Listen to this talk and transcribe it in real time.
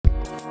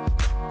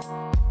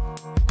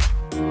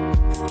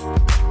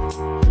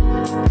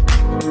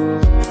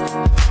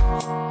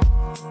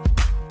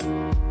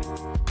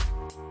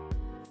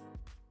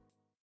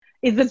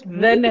Is it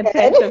the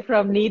Natasha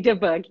from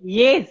Nederburg?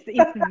 Yes,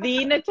 it's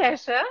the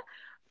Natasha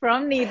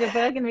from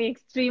Nederburg, and we're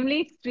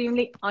extremely,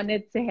 extremely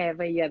honored to have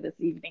her here this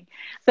evening.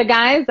 So,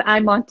 guys,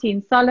 I'm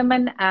Martine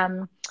Solomon,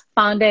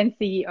 founder and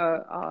CEO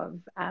of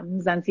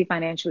Mzansi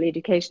Financial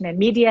Education and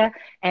Media,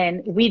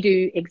 and we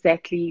do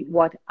exactly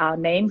what our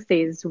name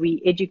says. We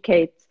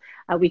educate,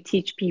 we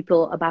teach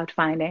people about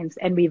finance,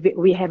 and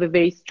we have a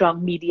very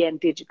strong media and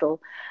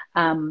digital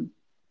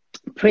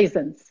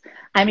presence.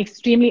 I'm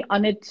extremely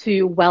honored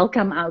to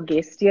welcome our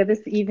guest here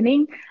this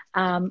evening.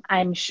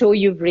 I'm sure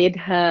you've read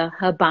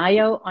her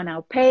bio on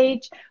our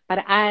page,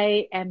 but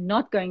I am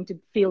not going to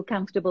feel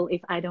comfortable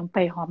if I don't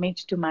pay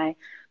homage to my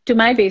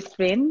best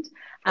friend.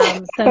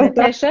 So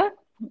Natasha,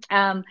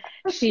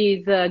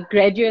 she's a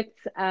graduate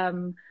she's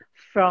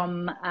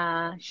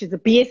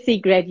a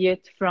BSc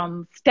graduate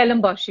from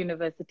Stellenbosch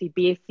University,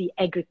 BSc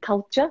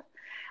Agriculture,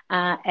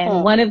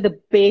 and one of the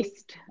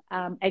best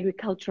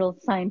agricultural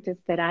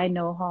scientists that I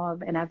know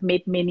of, and I've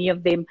met many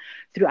of them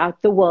throughout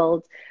the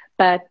world.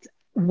 But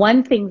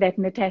one thing that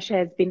Natasha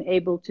has been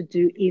able to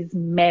do is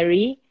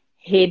marry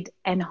head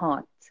and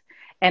heart.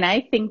 And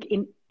I think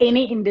in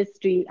any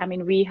industry, I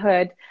mean, we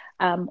heard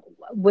from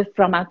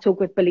our talk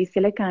with Bali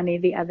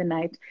Silakane the other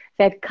night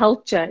that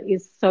culture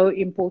is so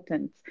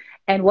important.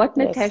 And what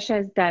Natasha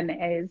has done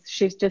is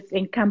she's just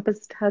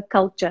encompassed her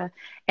culture,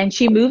 and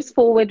she moves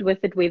forward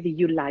with it whether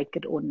you like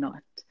it or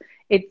not.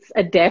 It's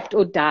adapt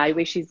or die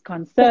where she's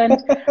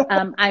concerned.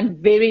 I'm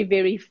very,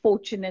 very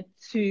fortunate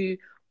to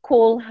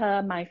call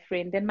her my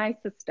friend and my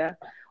sister.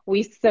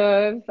 We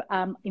serve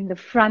in the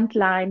front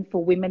line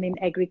for women in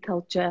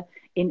agriculture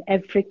in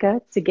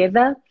Africa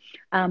together,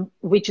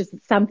 which is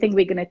something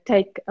we're going to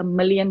take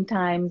 1,000,000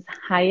 times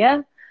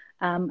higher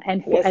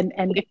and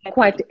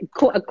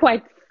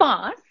quite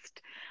fast.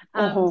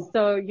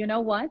 So you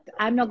know what?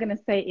 I'm not going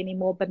to say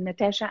anymore, but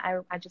Natasha,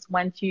 I just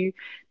want you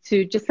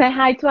to just say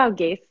hi to our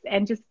guests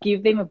and just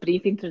give them a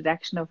brief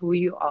introduction of who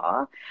you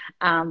are,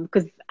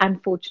 because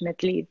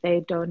unfortunately they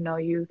don't know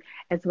you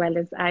as well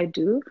as I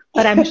do,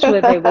 but I'm sure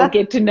they will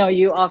get to know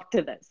you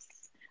after this.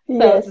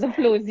 So the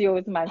floor is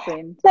yours, my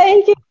friend.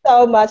 Thank you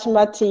so much,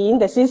 Martine.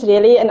 This is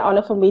really an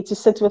honor for me to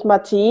sit with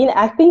Martine.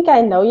 I think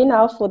I know you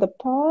now for the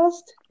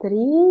past 3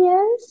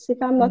 years,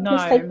 if I'm not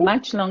mistaken. No,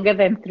 much longer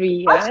than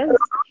 3 years.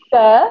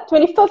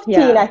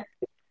 2015, I think.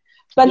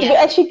 But we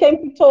actually came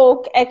to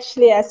talk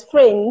as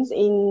friends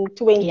in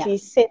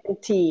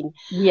 2017.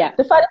 Yeah.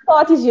 The funny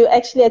part is you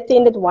actually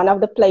attended one of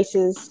the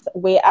places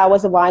where I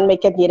was a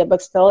winemaker at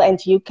Nederburg still,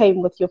 and you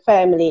came with your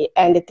family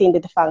and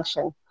attended the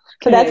function.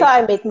 So that's how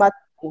I met Martine.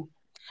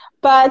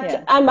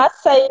 But I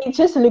must say,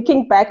 just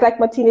looking back, like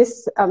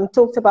Martinez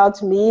talked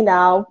about me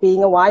now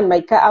being a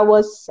winemaker, I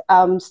was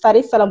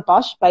studied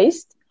Stellenbosch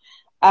based,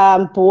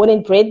 born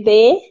and bred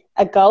there,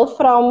 a girl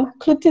from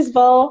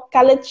Clutisville,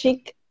 colored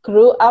chick,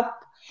 grew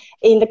up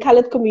in the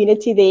colored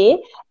community there.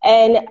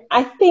 And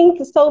I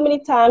think so many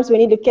times when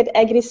you look at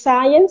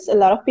agri-science, a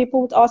lot of people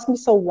would ask me,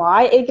 so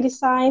why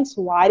agri-science?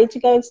 Why did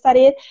you go and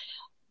study it?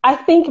 I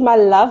think my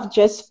love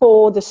just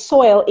for the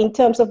soil in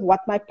terms of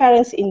what my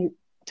parents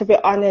to be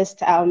honest,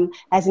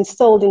 has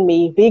instilled in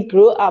me. We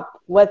grew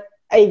up with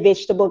a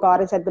vegetable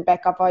gardens at the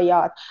back of our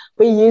yard.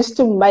 We used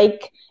to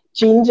make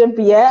ginger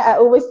beer. I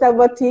always tell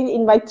Martine,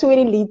 in my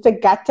 20-liter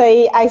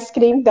Gatte ice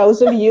cream.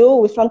 Those of you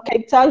who are from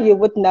Cape Town, you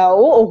would know,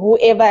 or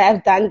whoever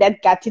have done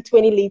that Gatte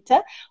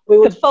 20-liter, we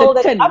would fold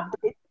it up.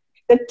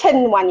 The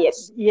tin one,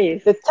 yes.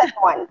 The tin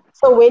one.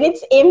 So when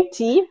it's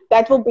empty,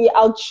 that will be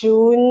our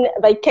June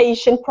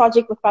vacation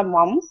project with my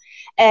mom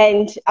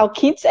and our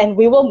kids, and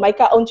we will make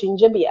our own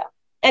ginger beer.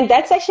 And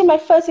that's actually my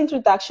first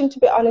introduction, to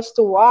be honest,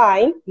 to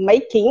wine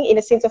making in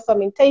a sense of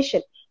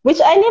fermentation, which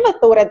I never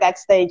thought at that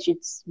stage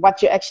it's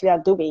what you actually are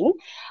doing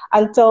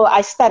until I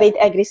studied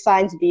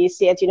agri-science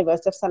BSc at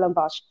University of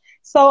Stellenbosch.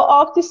 So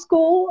after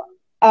school,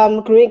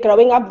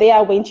 growing up there,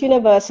 I went to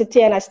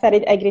university and I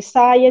studied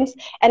agri-science.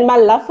 And my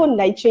love for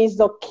nature is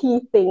the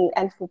key thing,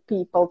 and for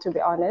people, to be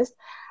honest.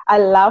 I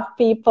love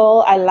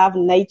people, I love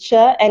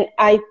nature, and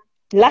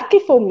lucky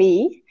for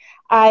me,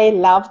 I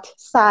loved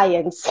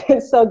science.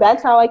 So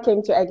that's how I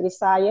came to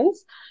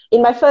agri-science.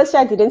 In my first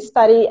year, I didn't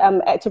study,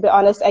 to be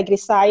honest,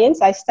 agri-science.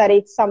 I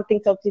studied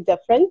something totally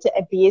different,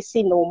 a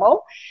BSc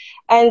normal.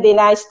 And then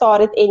I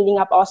started ending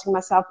up asking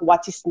myself,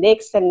 what is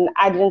next? And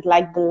I didn't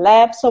like the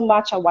lab so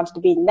much. I wanted to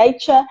be in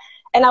nature.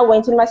 And I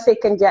went in my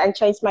second year and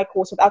changed my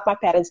course without my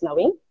parents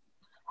knowing.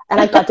 And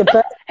I got a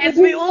birth. As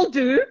we all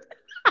do.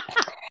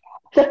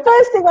 The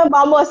first thing my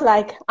mom was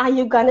like, are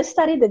you going to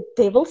study the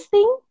devil's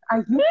thing?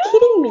 Are you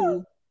kidding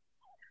me?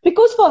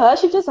 Because for her,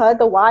 she just heard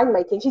the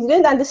winemaking. She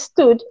didn't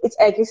understood it's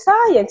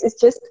agri-science. It's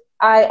just,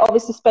 I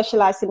obviously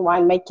specialize in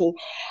winemaking.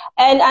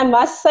 And I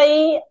must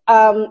say,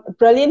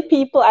 brilliant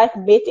people I've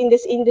met in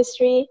this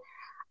industry.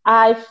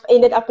 I've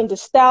ended up in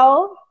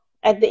Distell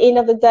at the end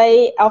of the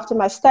day after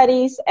my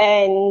studies.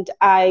 And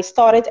I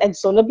started at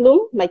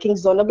Zonnebloem, making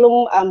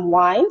Zonnebloem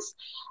wines,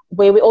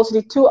 where we also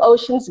did Two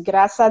Oceans,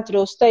 Grassa,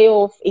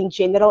 Drostehof in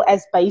general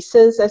as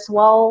bases as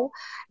well.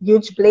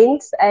 Huge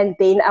blends. And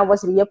then I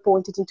was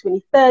reappointed in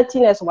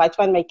 2013 as white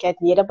winemaker at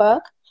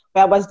Nederburg,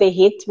 where I was the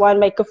head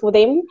winemaker for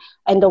them,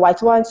 and the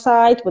white wine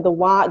side with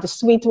the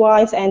sweet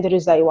wines and the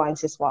rosé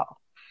wines as well.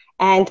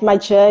 And my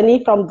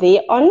journey from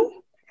there on,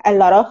 a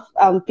lot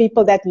of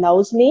people that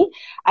knows me,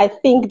 I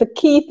think the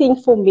key thing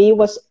for me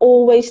was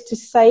always to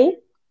say,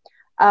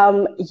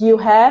 you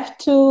have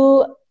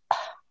to,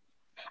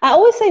 I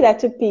always say that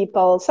to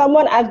people.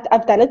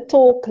 I've done a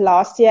talk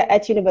last year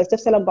at University of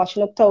Stellenbosch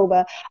in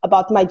October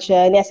about my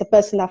journey as a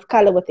person of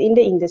color within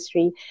the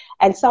industry.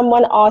 And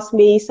someone asked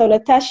me, so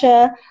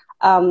Natasha,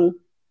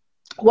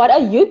 what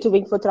are you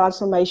doing for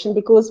transformation?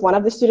 Because one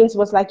of the students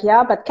was like,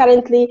 yeah, but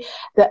currently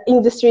the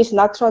industry is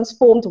not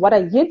transformed. What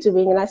are you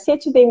doing? And I said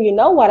to them, you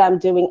know what I'm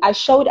doing? I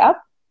showed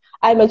up.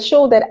 I made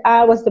sure that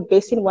I was the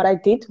best in what I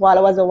did while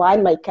I was a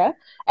winemaker.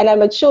 And I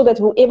made sure that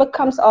whoever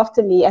comes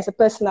after me as a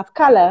person of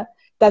color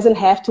doesn't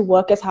have to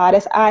work as hard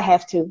as I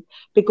have to,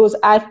 because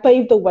I've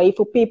paved the way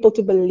for people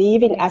to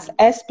believe in us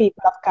as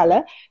people of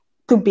color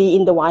to be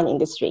in the wine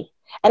industry.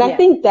 And I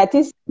think that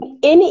is,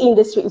 any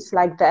industry is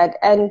like that.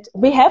 And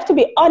we have to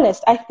be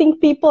honest. I think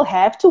people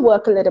have to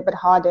work a little bit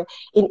harder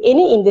in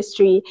any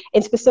industry,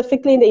 and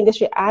specifically in the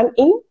industry I'm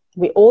in.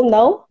 We all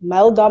know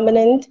male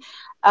dominant,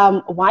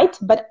 white,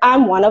 but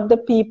I'm one of the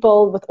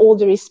people, with all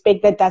the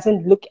respect, that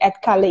doesn't look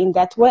at color in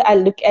that way. I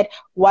look at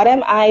what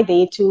am I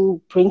there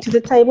to bring to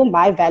the table,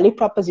 my value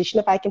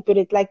proposition, if I can put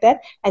it like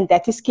that. And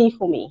that is key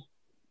for me.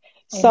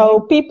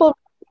 So people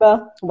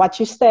remember what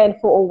you stand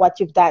for or what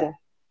you've done.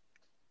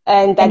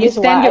 And you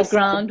stand your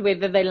ground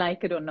whether they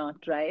like it or not,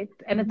 right?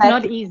 And it's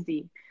not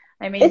easy.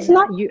 I mean, it's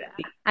not.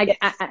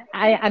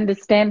 I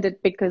understand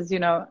it because, you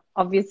know,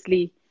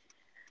 obviously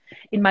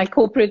in my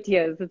corporate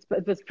years, it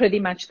was pretty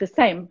much the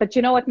same. But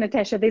you know what,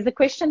 Natasha, there's a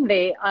question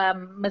there.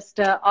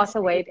 Mr.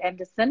 Arthur Wade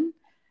Anderson,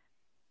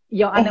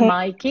 you're on a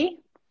Mikey.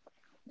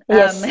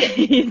 Yes.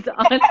 He's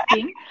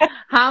asking,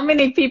 how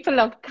many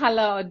people of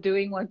color are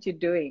doing what you're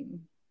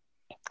doing?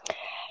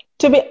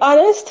 To be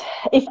honest,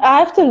 if I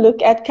have to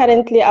look at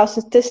currently our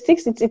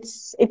statistics,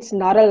 it's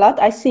not a lot.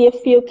 I see a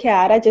few.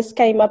 Kiara just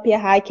came up here.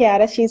 Hi,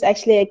 Kiara. She's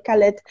actually a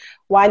colored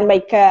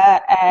winemaker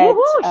at...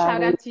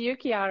 shout out to you,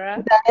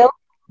 Kiara.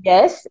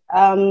 Yes.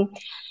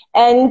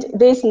 And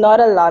there's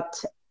not a lot.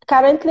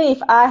 Currently,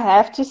 if I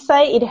have to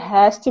say, it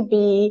has to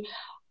be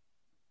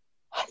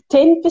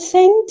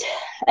 10%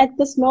 at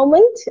this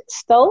moment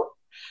still.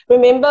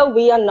 Remember,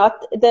 we are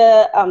not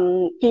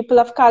the people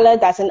of color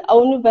doesn't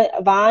own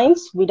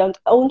vines. We don't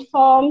own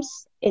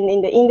farms. In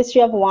the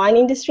industry of wine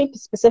industry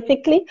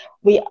specifically,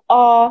 we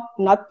are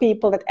not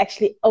people that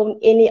actually own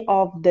any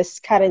of this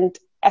current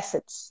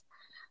assets,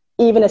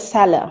 even a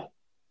cellar.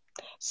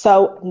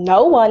 So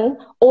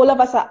all of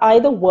us are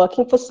either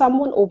working for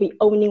someone or we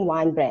owning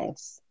wine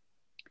brands.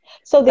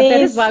 So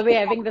that is why we're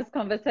having this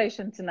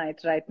conversation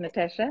tonight, right,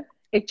 Natasha?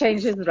 It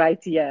changes right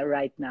here,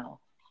 right now.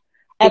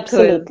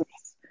 Absolutely.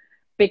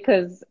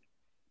 Because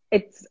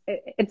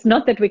it's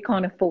not that we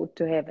can't afford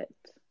to have it.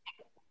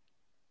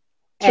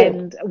 True.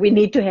 And we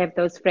need to have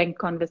those frank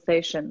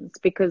conversations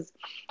because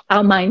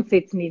our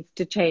mindsets needs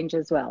to change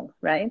as well,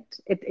 right?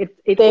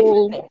 It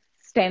all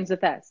stands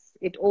with us.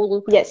 It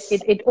all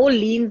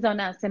leans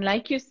on us. And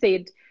like you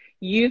said,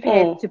 you've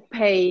had to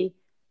pave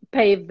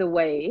the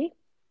way.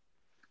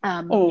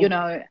 You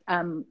know,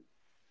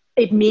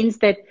 it means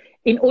that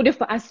in order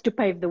for us to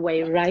pave the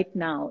way right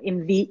now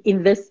in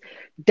this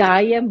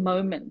dire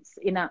moments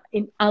in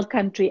our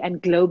country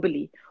and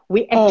globally,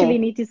 we actually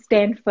need to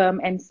stand firm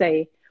and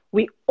say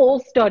we're all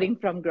starting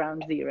from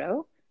ground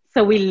zero.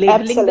 So we're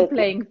leveling the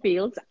playing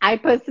fields. I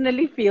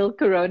personally feel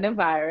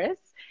coronavirus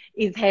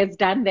has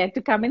done that,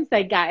 to come and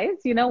say, guys,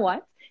 you know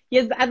what?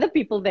 Here's other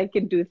people that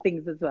can do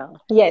things as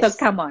well. Yes. So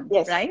come on,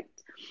 right?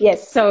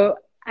 Yes. So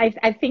I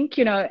think,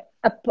 you know,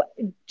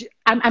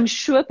 I'm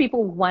sure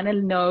people want to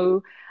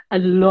know a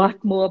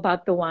lot more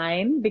about the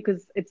wine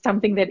because it's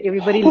something that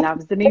everybody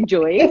loves and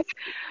enjoys.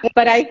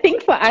 But I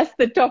think for us,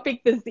 the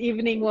topic this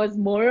evening was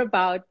more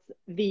about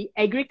the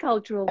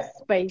agricultural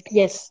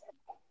space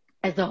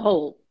as a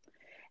whole.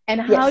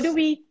 And how do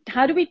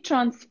we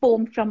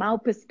transform from our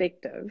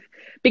perspective?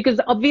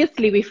 Because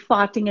obviously we're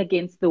fighting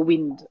against the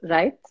wind,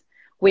 right?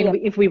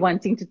 If we're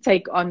wanting to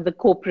take on the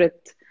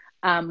corporate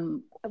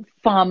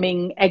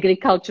farming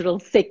agricultural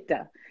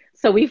sector.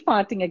 So we're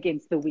fighting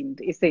against the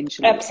wind,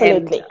 essentially.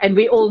 Absolutely. And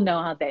we all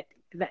know how that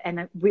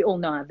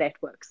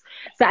works.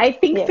 So I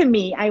think for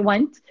me, I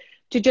want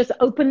to just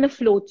open the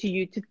floor to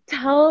you to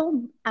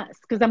tell us,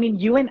 because I mean,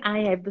 you and I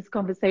have these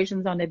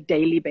conversations on a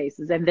daily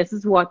basis, and this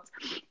is what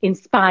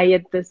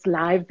inspired this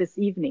live this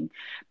evening.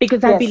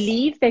 Because I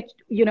believe that,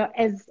 you know,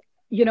 as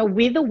you know,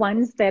 we're the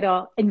ones that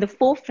are in the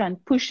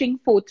forefront pushing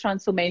for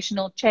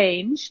transformational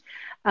change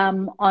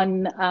on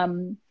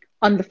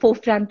the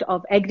forefront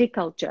of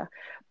agriculture.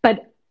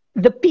 But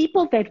the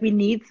people that we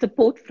need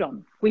support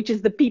from, which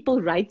is the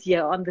people right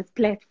here on this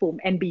platform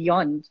and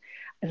beyond,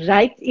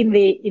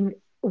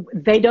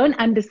 they don't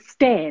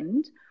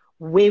understand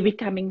where we're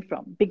coming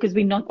from because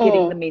we're not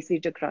getting the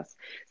message across.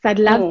 So I'd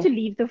love to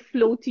leave the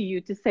floor to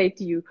you to say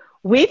to you,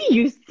 where do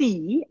you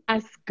see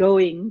us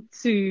going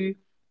to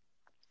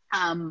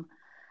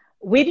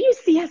where do you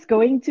see us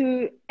going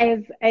to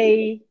as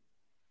a,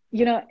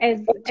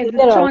 as a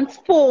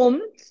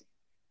transformed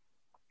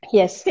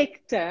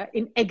sector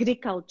in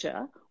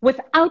agriculture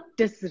without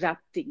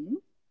disrupting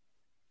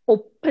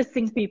or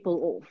pissing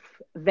people off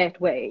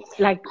that way,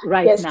 like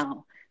right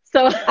now?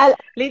 So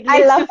let's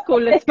just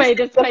call it spade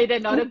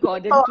and not a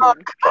garden tool.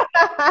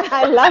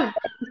 I love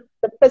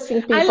the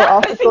pissing people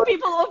off. Pissing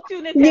people off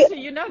too,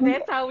 Natasha.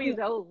 That's how we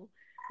roll.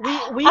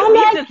 We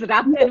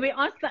disrupt and we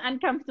ask the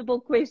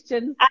uncomfortable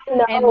questions.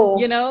 I know.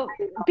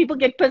 And, people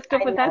get pissed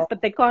off with us,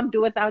 but they can't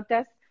do without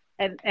us.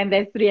 And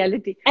that's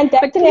reality. And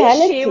that's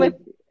reality.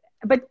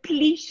 But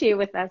please share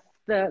with us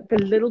the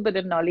little bit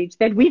of knowledge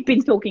that we've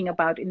been talking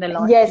about in the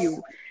last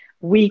few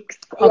weeks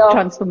of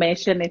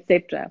transformation,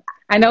 etc.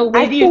 I know,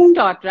 where do you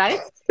start, right?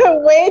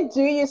 Where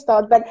do you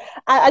start? But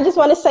I just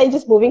want to say,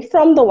 just moving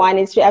from the wine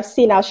industry, I've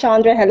seen now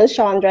Chandra. Hello,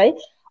 Chandra.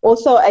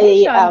 Also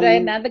Chandra,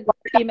 another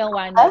female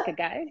winemaker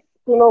guy.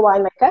 Female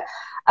winemaker.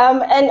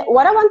 And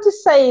what I want to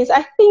say is,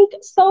 I think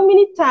so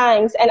many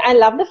times, and I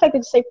love the fact that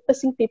you say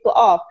pissing people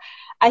off.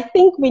 I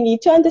think we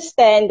need to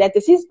understand that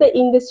this is the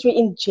industry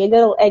in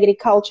general.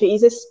 Agriculture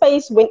is a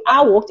space. When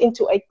I walked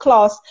into a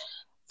class,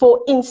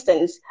 for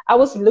instance, I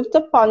was looked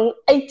upon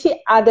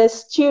 80 other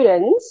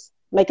students,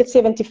 make it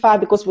 75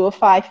 because we were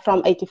 5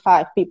 from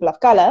 85 people of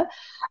color,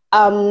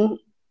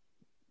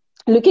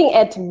 looking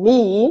at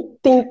me,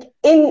 think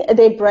in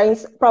their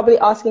brains, probably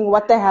asking,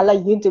 what the hell are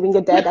you doing?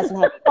 Your dad doesn't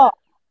have a car.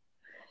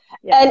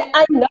 And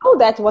I know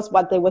that was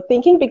what they were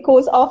thinking,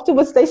 because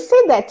afterwards they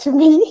said that to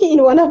me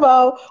in when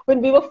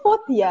we were 4th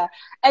year.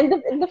 And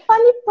the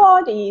funny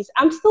part is,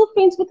 I'm still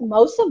friends with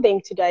most of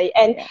them today.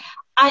 And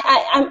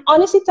I'm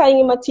honestly telling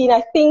you, Martine,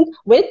 I think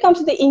when it comes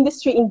to the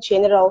industry in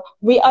general,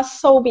 we are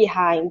so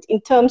behind in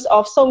terms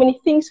of so many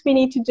things we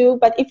need to do.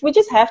 But if we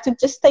just have to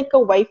just take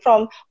away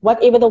from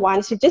whatever the one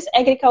is, just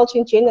agriculture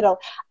in general,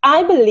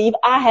 I believe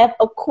I have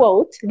a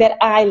quote that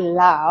I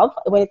love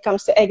when it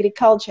comes to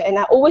agriculture. And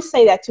I always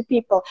say that to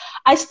people.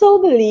 I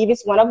still believe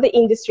it's one of the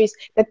industries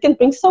that can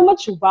bring so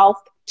much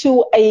wealth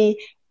to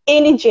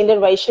any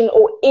generation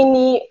or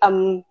any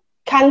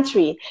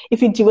country if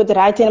you do it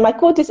right. And my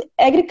quote is,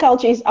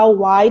 agriculture is our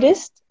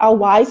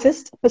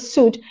wisest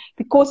pursuit,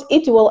 because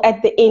it will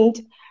at the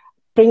end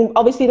bring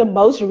obviously the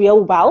most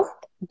real wealth,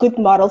 good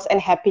morals and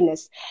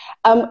happiness.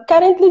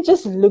 Currently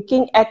just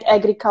looking at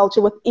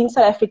agriculture within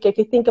South Africa, if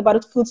you think about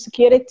it, food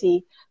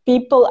security,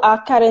 people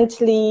are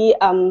currently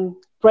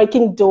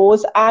breaking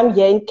doors. I'm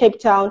here in Cape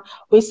Town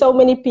where so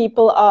many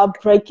people are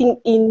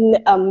breaking in,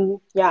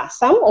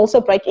 some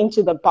also break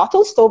into the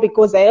bottle store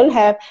because they don't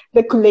have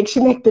the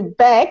collection at the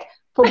back.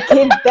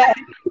 Forget that.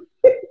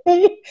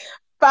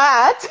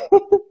 But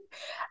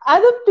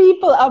other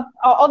people are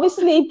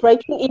obviously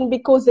breaking in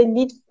because they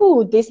need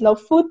food. There's no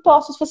food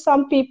parcels for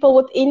some people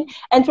within.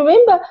 And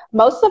remember,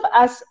 most of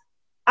us,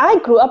 I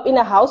grew up in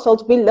a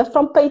household, we live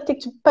from paycheck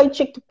to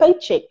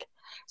paycheck.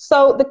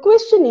 So the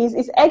question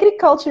is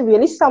agriculture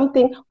really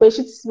something we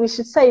should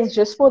say is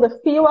just for the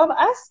few of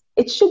us?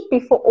 It should be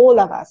for all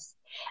of us.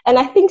 And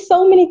I think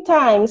so many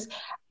times,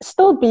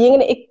 still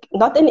being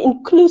not an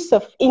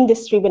inclusive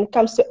industry when it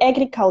comes to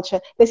agriculture,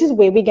 this is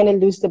where we're going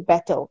to lose the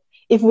battle.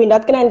 If we're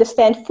not going to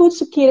understand food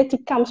security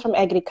comes from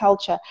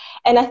agriculture.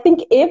 And I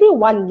think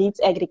everyone needs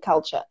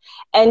agriculture.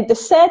 And the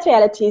sad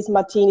reality is,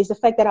 Martine, is the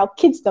fact that our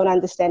kids don't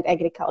understand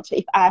agriculture,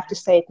 if I have to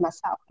say it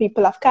myself.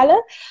 People of color,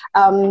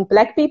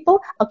 black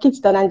people, our kids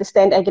don't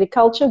understand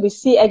agriculture. We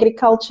see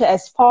agriculture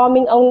as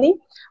farming only.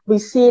 We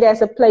see it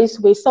as a place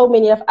where so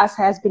many of us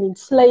has been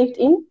enslaved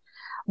in.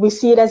 We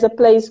see it as a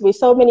place where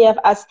so many of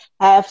us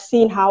have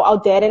seen how our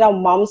dad and our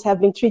moms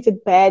have been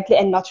treated badly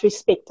and not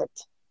respected.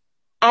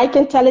 I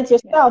can tell it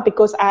yourself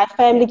because I have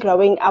family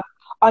growing up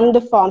on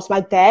the farms.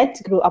 My dad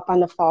grew up on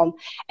the farm.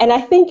 And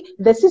I think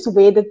this is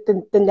where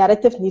the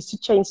narrative needs to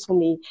change for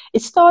me.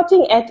 It's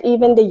starting at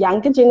even the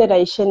younger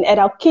generation, at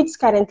our kids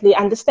currently,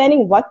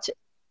 understanding what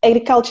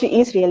agriculture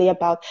is really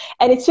about.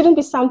 And it shouldn't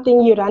be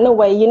something you run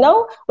away.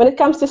 When it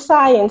comes to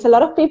science, a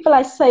lot of people,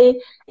 I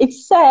say,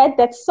 it's sad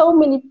that so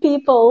many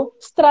people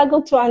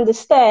struggle to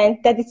understand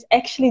that it's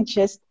actually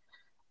just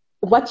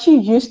what you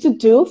used to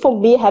do. For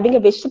me, having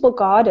a vegetable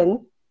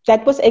garden,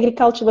 that was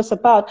agriculture was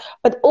about,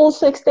 but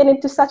also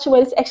extended to such a way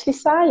it's actually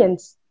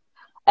science.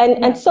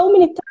 And so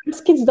many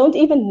times kids don't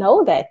even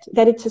know that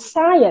it's a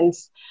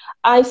science.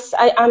 I'm,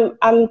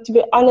 to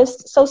be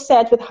honest, so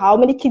sad with how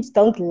many kids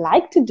don't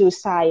like to do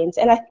science.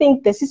 And I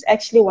think this is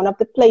actually one of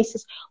the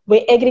places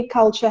where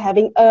agriculture,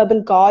 having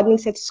urban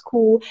gardenings at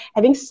school,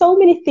 having so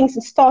many things,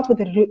 and start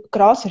with a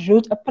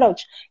grassroots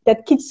approach,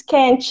 that kids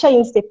can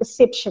change their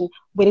perception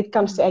when it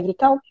comes to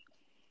agriculture.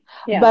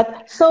 Yeah.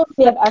 But so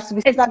many of us,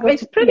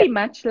 it's pretty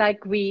much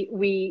like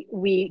we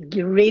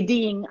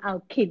readying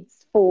our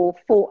kids for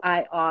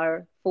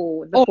 4IR,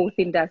 for the fourth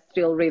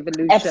industrial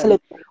revolution.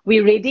 Absolutely.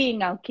 We're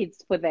readying our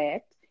kids for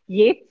that.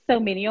 Yet so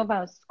many of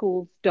our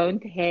schools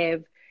don't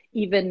have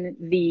even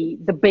the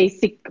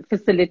basic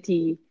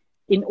facility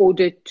in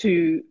order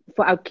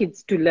for our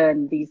kids to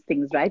learn these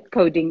things, right?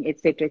 Coding,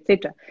 etc.,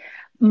 etc.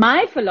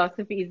 my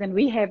philosophy is, and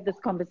we have this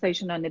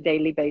conversation on a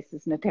daily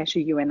basis, Natasha,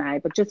 you and I,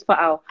 but just for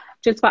our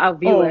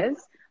viewers,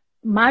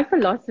 my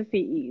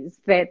philosophy is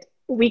that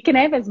we can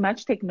have as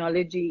much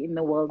technology in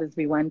the world as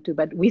we want to,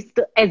 but we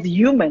still, as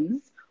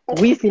humans,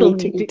 we still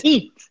need to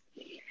eat.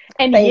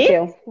 And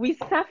yet we're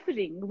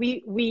suffering.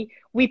 We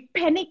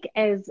panic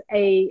as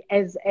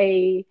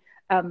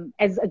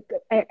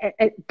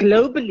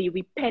globally,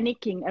 we're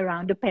panicking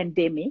around a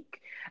pandemic.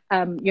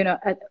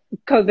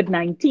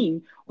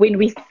 COVID-19, when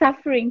we're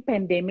suffering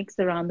pandemics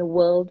around the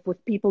world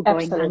with people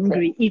going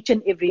hungry each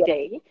and every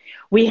day.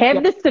 We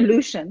have the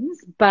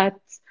solutions, but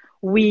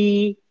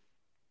we,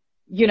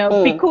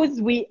 because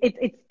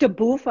it's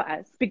taboo for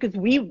us, because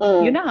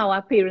you know how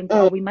our parents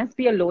are. We must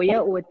be a lawyer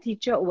or a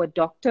teacher or a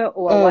doctor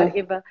or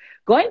whatever.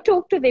 Go and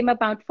talk to them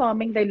about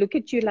farming. They look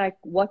at you like,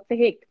 what the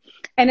heck?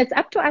 And it's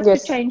up to us to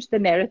change the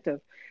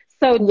narrative.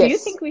 So do you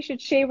think we should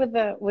share with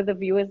the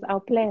viewers our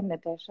plan,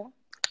 Natasha?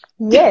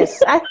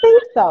 Yes, I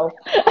think so.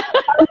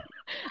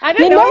 I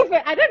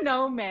don't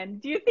know, man.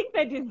 Do you think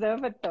they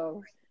deserve it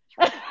though?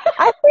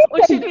 I think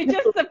or should we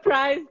just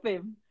surprise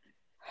them?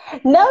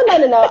 No.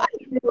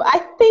 I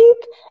think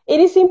it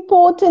is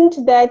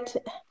important that,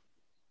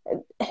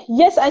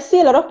 yes, I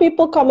see a lot of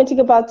people commenting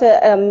about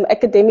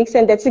academics,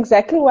 and that's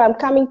exactly where I'm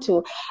coming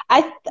to.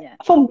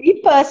 For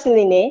me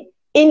personally,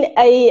 in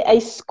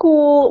a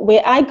school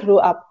where I grew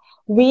up,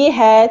 we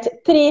had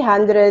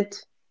 300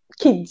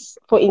 kids,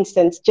 for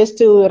instance, just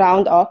to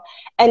round off.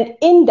 And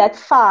in that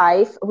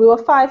we were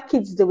 5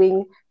 kids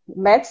doing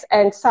maths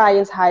and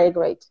science higher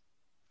grade.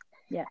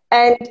 Yeah.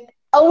 And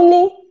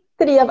only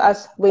 3 of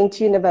us went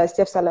to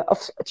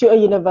to a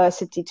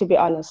university, to be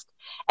honest.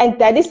 And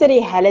that is the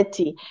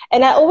reality.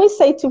 And I always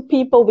say to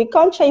people, we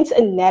can't change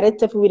a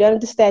narrative if we don't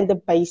understand the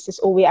basis,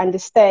 or we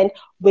understand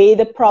where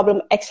the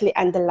problem actually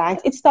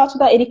underlines. It starts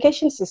with our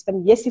education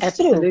system. Yes, it's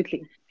true.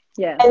 Absolutely.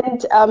 Yeah.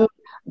 And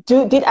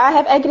did I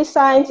have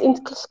agri-science in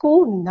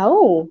school?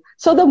 No.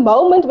 So the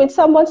moment when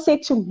someone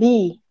said to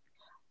me,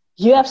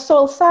 you have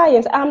soil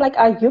science, I'm like,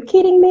 are you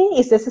kidding me?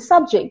 Is this a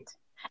subject?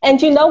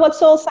 And you know what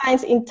soil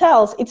science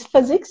entails? It's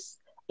physics,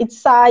 it's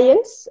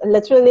science,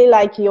 literally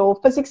like your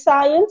physics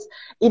science.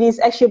 It is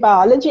actually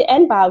biology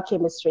and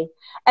biochemistry.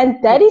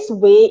 And that is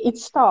where it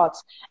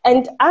starts.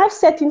 And I've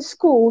sat in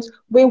schools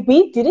where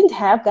we didn't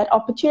have that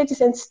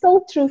opportunities, and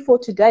still true for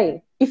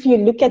today. If you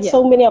look at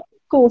so many of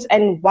schools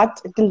and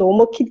what the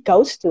normal kid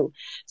goes to.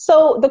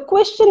 So the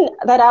question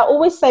that I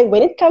always say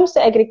when it comes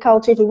to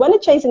agriculture, if we want to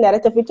change the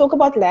narrative, we talk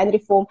about land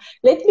reform,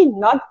 let me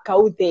not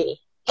go there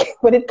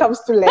when it comes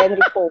to land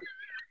reform.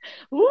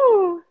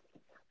 Ooh.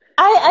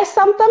 I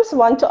sometimes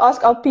want to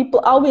ask our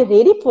people, are we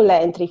ready for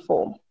land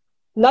reform?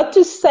 Not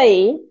to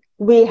say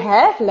we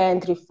have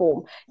land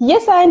reform.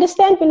 Yes, I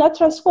understand we're not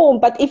transformed,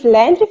 but if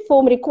land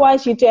reform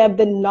requires you to have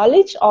the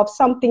knowledge of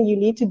something you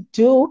need to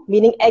do,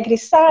 meaning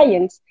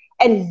agri-science,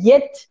 and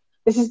yet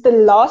this is the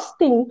last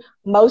thing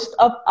most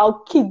of our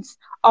kids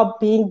are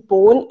being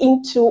born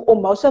into, or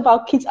most of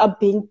our kids are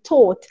being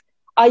taught.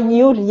 Are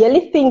you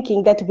really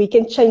thinking that we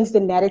can change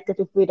the narrative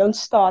if we don't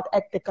start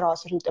at the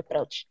grassroots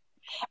approach?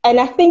 And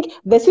I think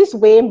this is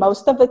where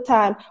most of the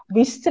time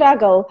we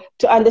struggle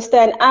to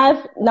understand.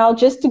 Now,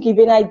 just to give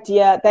you an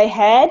idea, they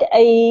had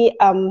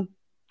the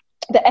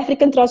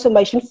African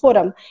Transformation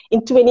Forum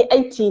in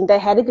 2018. They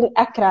had it in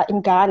Accra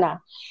in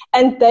Ghana.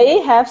 And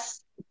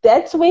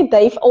that's where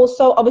they've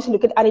also obviously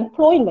looked at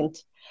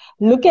unemployment.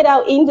 Look at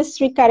our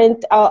industry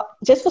current,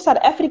 just for South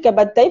Africa,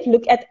 but they've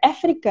looked at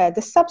Africa.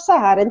 The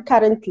sub-Saharan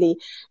currently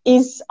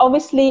is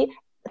obviously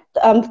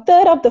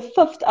third of the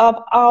fifth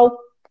of our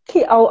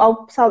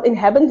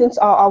inhabitants,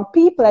 our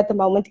people at the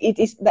moment. It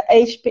is the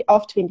age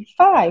of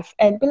 25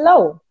 and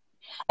below.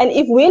 And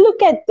if we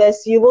look at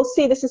this, you will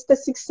see this is the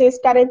success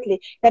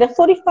currently, that a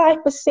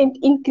 45%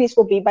 increase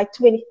will be by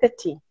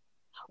 2030.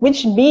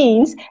 Which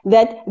means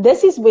that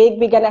this is where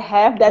we're going to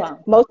have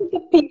that most of the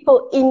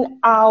people in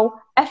our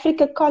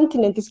Africa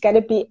continent is going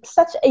to be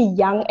such a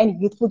young and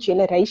youthful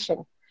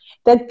generation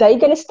that they're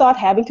going to start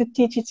having to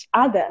teach each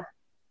other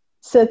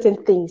certain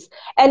things.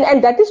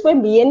 And that is where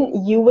me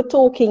and you were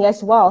talking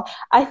as well.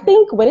 I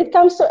think when it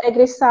comes to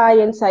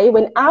agri-science,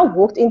 when I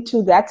walked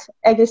into that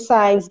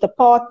agri-science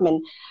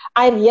department,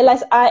 I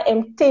realized I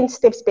am 10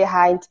 steps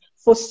behind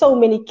for so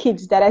many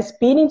kids that has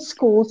been in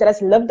schools, that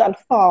has lived on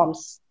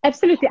farms.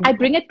 Absolutely. I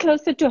bring it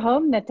closer to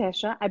home,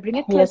 Natasha. I bring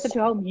it closer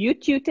to home. You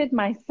tutored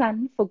my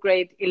son for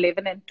grade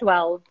 11 and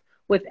 12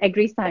 with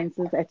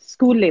agri-sciences at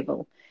school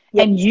level.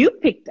 Yes. And you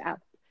picked up,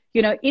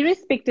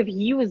 irrespective,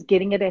 he was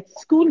getting it at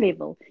school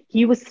level.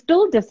 He was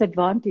still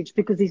disadvantaged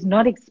because he's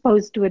not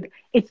exposed to it.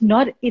 It's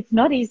not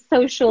his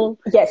social.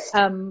 Yes.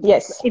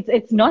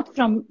 It's not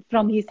from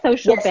his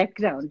social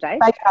background,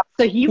 right?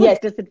 So he was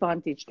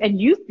disadvantaged. And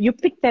you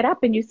picked that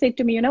up and you said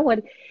to me, you know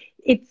what?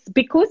 It's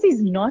because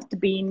he's not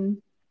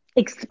been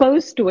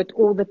exposed to it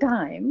all the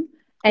time,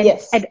 and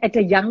at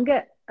a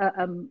younger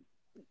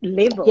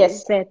level.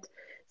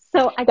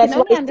 So I can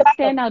only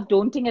understand how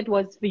daunting it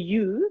was for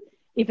you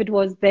if it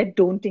was that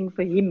daunting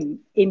for him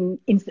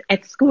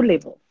at school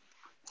level.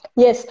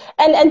 Yes,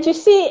 and you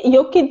see,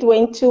 your kid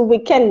went to, we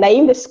can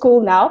name the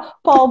school now,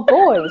 Paul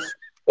Boys.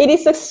 It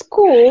is a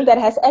school that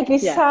has Yeah.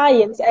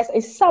 agri-science as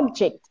a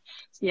subject.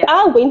 Yeah.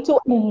 I went to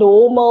a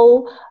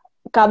normal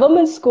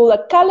government school, a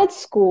colored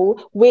school,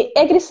 where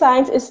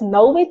agri-science is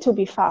nowhere to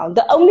be found.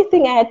 The only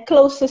thing I had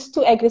closest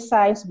to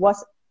agri-science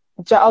was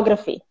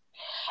geography.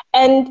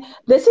 And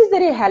this is the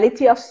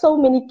reality of so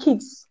many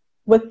kids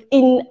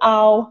within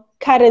our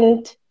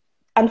current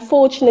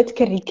unfortunate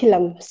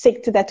curriculum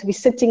sector that we're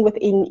sitting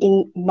within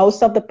in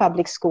most of the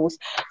public schools.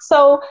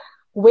 So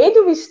where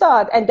do we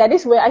start? And that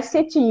is where I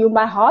said to you,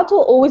 my heart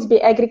will always be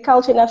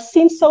agriculture. And I've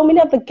seen so many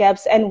of the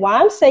gaps. And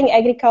why I'm saying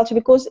agriculture,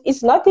 because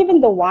it's not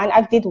even the wine.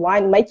 I did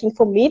winemaking.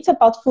 For me, it's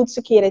about food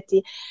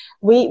security.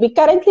 We're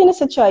currently in a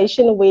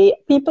situation where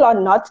people are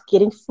not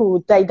getting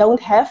food. They don't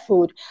have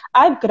food.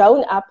 I've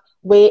grown up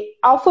where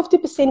our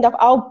 50% of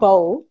our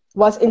bowl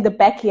was in the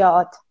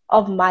backyard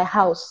of my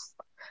house.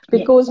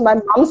 Because my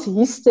mom's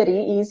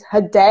history is her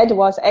dad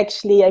was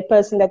actually a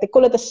person that they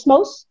call it a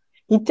smos.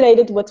 He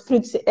traded with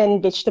fruits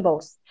and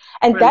vegetables.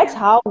 And that's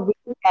how we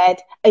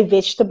had a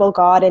vegetable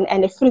garden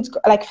and a fruit,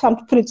 like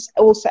some fruits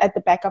also at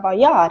the back of our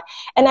yard.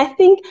 And I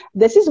think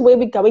this is where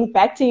we're going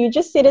back to. You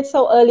just said it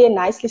so earlier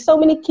nicely. So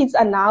many kids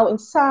are now in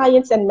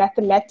science and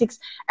mathematics,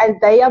 and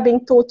they are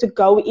being taught to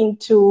go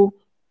into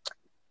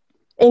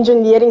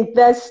engineering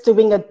this,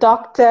 doing a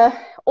doctor,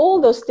 all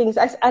those things.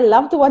 I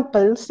loved what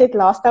Bill said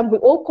last time. We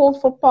all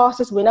called for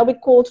pastors. When are we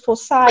called for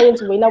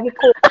science? When are we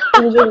called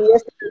for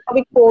engineers? When are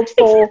we called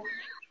for...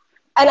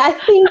 And I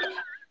think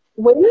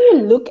when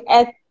you look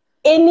at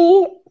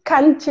any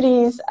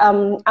country's,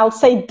 I'll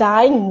say,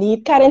 dying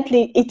need,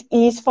 currently it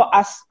is for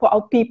us, for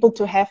our people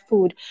to have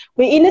food.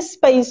 We're in a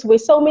space where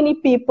so many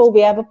people,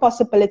 we have a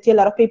possibility, a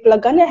lot of people are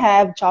going to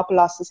have job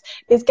losses.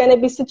 There's going to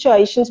be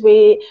situations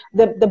where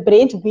the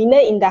breadwinner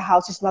in the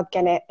house is not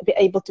going to be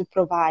able to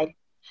provide.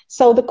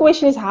 So the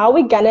question is, how are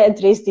we going to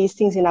address these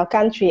things in our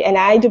country? And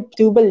I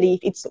do believe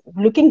it's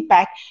looking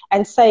back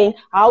and saying,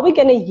 how are we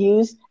going to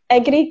use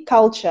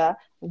agriculture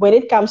when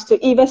it comes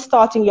to even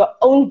starting your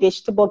own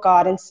vegetable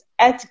gardens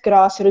at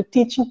grassroots,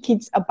 teaching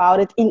kids about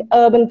it in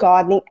urban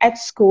gardening at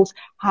schools,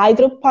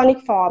 hydroponic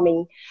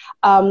farming,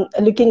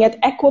 looking at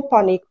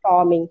aquaponic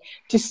farming,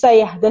 to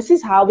say this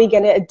is how we're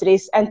going to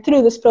address, and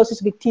through this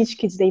process we teach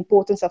kids the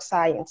importance of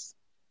science.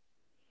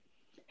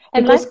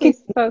 And because like you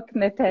spoke,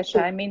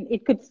 Natasha, I mean,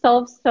 it could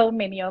solve so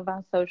many of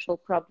our social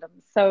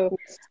problems. So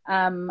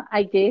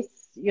I guess,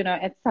 you know,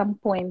 at some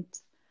point,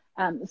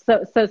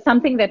 so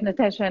something that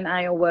Natasha and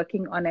I are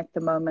working on at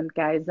the moment,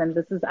 guys, and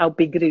this is our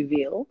big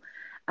reveal,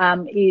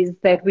 is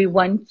that we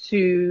want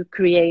to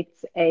create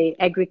a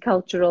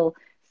agricultural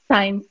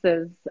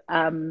sciences,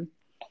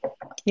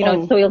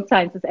 soil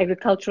sciences,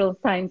 agricultural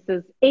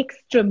sciences,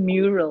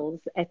 extramurals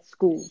at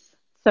schools.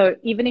 So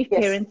even if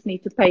parents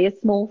need to pay a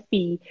small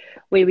fee,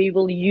 where we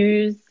will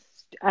use,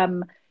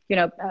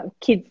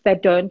 kids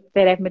that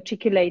have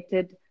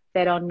matriculated,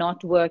 that are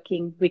not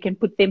working, we can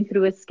put them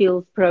through a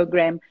skills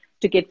program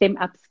to get them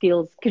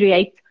upskills,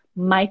 create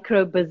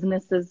micro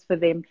businesses for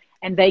them.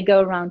 And they go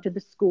around to the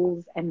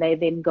schools and they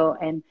then go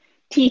and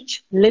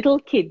teach little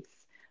kids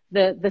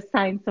the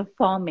science of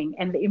farming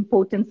and the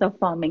importance of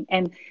farming,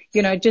 and,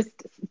 you know, just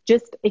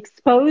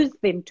expose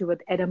them to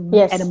it at a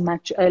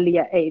much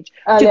earlier age,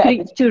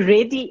 to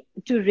ready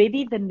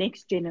the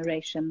next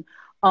generation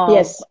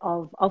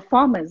of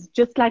farmers,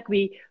 just like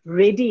we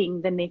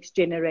readying the next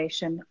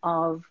generation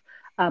of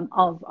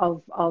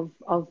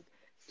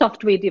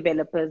software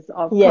developers,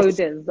 of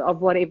coders,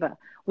 of whatever.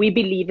 We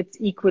believe it's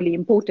equally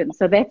important.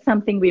 So that's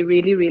something we're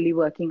really, really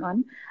working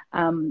on.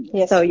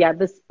 So yeah,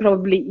 this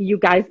probably, you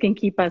guys can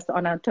keep us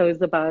on our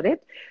toes about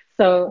it.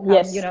 So,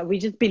 we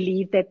just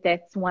believe that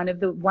that's one of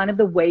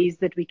the ways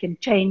that we can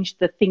change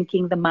the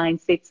thinking, the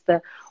mindsets,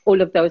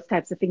 all of those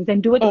types of things,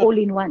 and do it all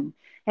in one.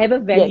 Have a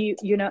value,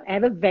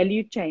 have a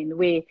value chain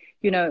where,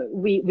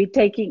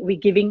 we're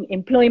giving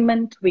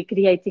employment, we're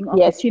creating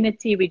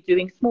opportunity, we're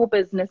doing small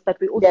business, but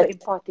we're also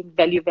imparting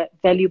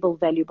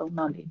valuable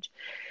knowledge.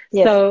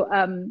 So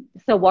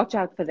watch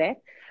out for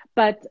that.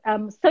 But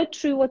so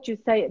true what you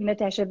say,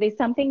 Natasha. There's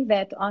something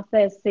that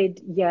Arthur said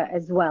here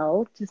as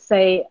well, to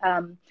say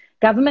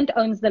government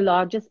owns the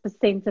largest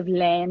percent of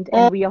land,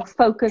 and we are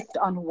focused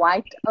on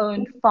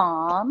white-owned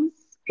farms.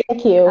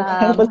 Thank you.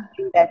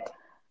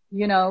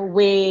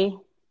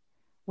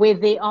 Where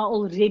there are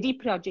already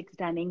projects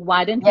running,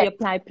 why don't we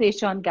apply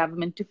pressure on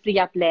government to free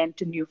up land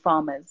to new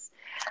farmers?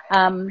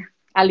 I'll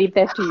leave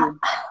that to you.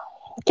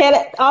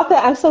 Arthur,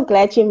 I'm so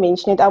glad you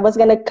mentioned it. I was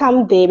going to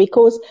come there,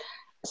 because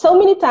so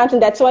many times,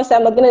 and that's why I said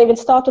I'm not going to even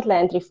start with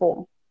land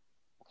reform,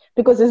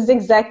 because this is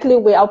exactly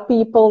where our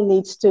people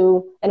needs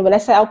to, and when I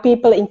say our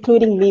people,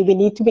 including me, we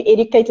need to be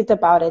educated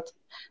about it.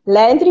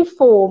 Land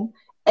reform,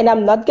 and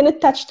I'm not going to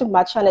touch too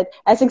much on it,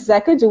 has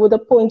exactly to do with the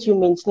point you're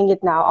mentioning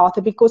it now,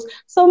 Arthur, because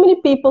so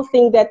many people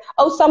think that,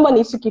 someone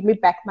needs to give me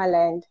back my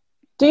land.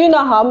 Do you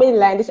know how many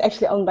land is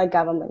actually owned by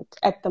government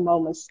at the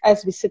moment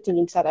as we're sitting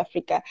in South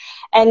Africa?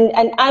 And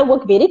I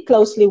work very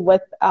closely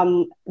with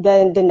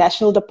the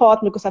National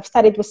Department because I've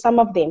studied with some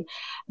of them.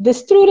 The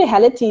true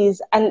reality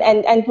is,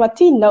 and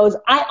Martine knows,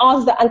 I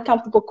ask the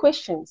uncomfortable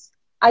questions.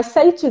 I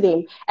say to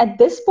them, at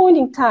this point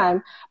in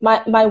time,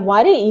 my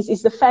worry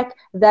is the fact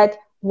that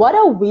what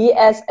are we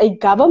as a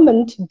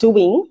government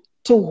doing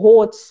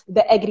towards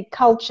the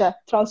agriculture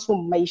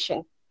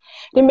transformation?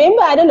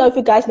 Remember, I don't know if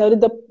you guys know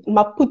the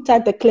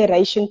Maputo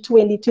Declaration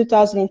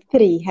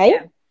 2003, hey?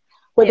 Yeah.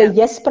 With the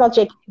YES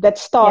project that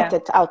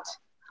started out,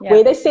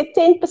 where they said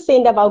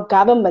 10% of our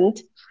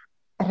government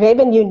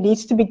revenue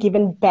needs to be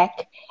given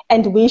back,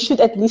 and we should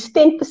at least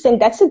 10%.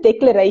 That's a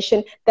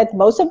declaration that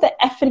most of the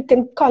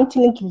African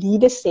continent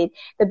leaders said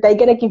that they're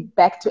going to give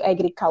back to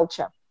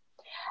agriculture.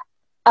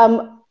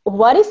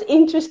 What is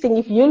interesting,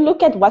 if you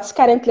look at what's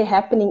currently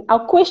happening,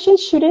 our question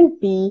shouldn't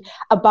be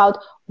about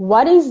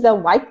what is the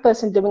white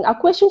person doing. Our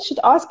question should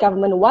ask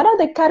government, what are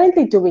they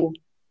currently doing?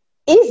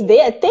 Is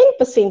there a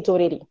 10%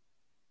 already?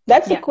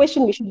 That's the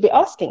question we should be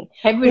asking.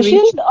 Have we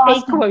reached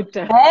a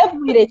quota? Have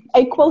we reached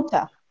a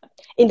quota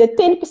in the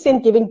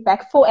 10% giving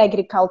back for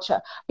agriculture?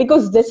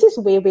 Because this is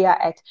where we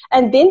are at.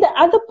 And then the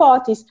other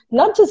part is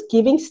not just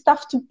giving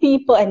stuff to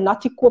people and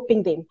not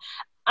equipping them.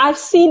 I've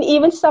seen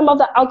even some of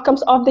the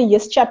outcomes of the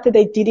YES chapter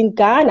they did in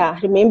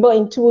Ghana. Remember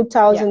in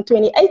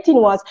 2018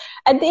 was,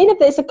 at the end of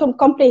there's a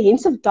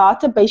comprehensive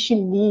database you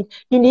need.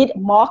 You need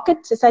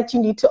markets that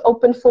you need to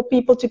open for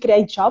people to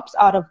create jobs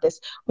out of this.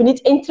 We need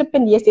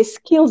entrepreneurs. There's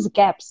skills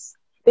gaps.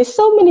 There's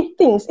so many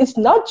things. It's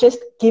not just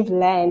give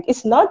land.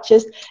 It's not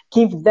just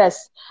give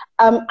this.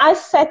 I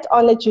sat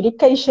on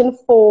adjudication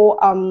for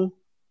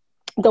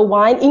the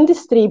wine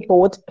industry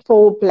board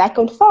for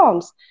Black-owned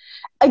farms.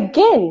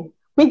 Again,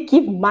 we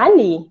give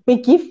money. We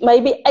give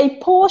maybe a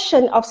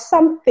portion of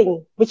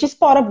something, which is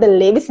part of the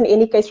levies in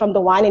any case from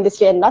the wine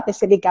industry and not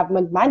necessarily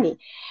government money.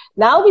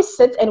 Now we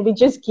sit and we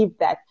just give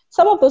that.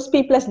 Some of those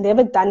people has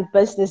never done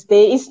business.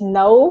 There is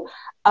no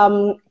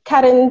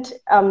current,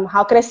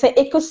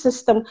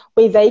 ecosystem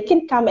where they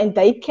can come and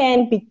they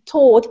can be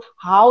taught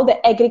how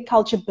the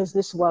agriculture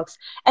business works.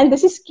 And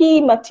this is key,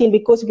 Martine,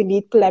 because we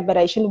need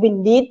collaboration. We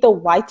need the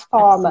white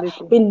farmer.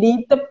 Absolutely. We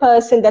need the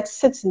person that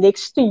sits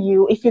next to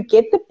you. If you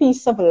get the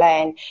piece of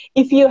land,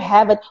 if you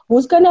have it,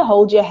 who's going to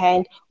hold your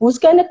hand? Who's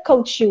going to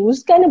coach you?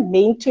 Who's going to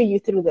mentor you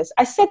through this?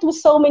 I sat with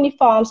so many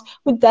farms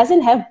who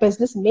doesn't have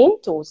business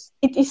mentors.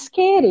 It is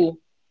scary.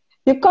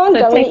 You can't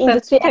go in the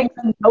industry and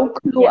have no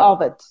clue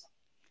of it.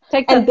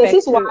 And this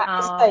is why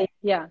I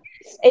say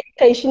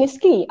education is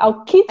key.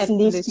 Our kids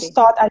need to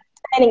start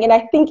understanding. And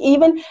I think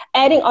even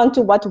adding on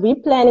to what we're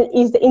planning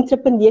is the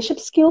entrepreneurship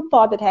skill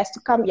part that has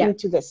to come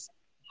into this.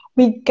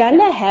 We're going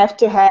to have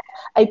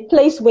a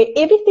place where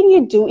everything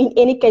you do in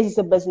any case is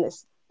a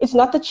business. It's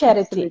not a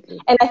charity.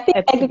 Absolutely. And I think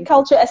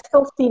agriculture is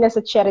still seen as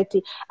a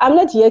charity. I'm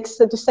not here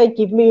to say,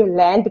 give me your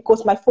land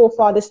because my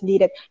forefathers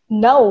need it.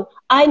 No,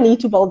 I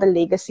need to build a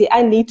legacy.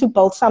 I need to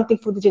build something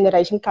for the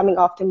generation coming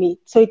after me.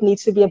 So it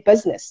needs to be a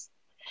business.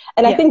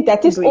 And I think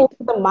that is also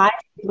the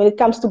mindset when it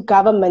comes to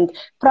government,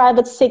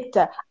 private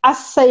sector,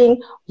 us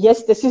saying,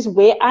 yes, this is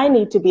where I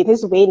need to be. This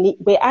is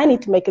where I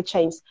need to make a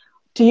change.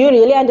 Do you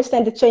really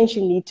understand the change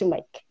you need to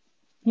make?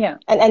 Yeah.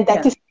 And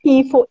that is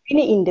key for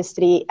any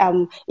industry,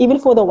 even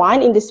for the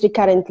wine industry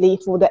currently,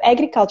 for the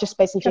agriculture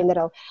space in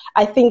general.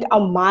 I think our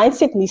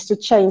mindset needs to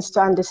change to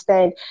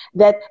understand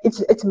that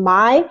it's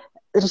my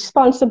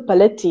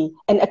responsibility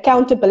and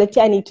accountability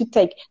I need to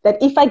take,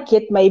 that if I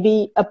get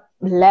maybe a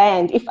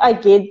land, if I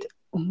get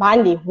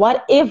money,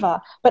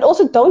 whatever, but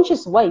also don't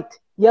just wait.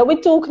 Yeah, we're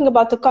talking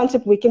about the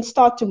concept we can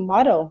start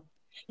tomorrow.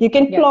 You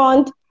can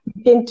plant.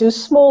 You can do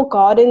small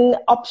garden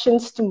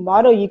options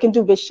tomorrow. You can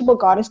do vegetable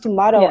gardens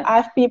tomorrow. I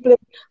have people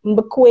in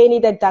Mbekweni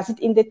that does it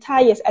in the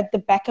tires at the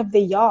back of the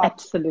yard.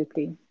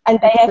 Absolutely. And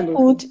they have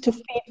food to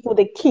feed for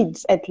the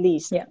kids at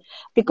least.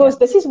 Because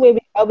this is where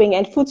we're going,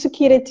 and food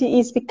security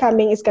is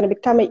going to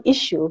become an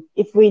issue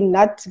if we're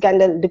not going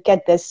to look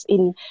at this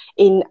in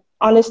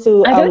honest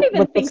to. I don't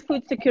even think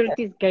food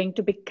security is going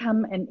to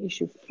become an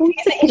issue. Food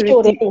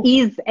security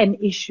is an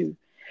issue.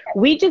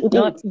 We just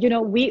not,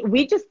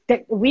 we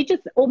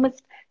just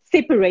almost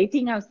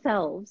separating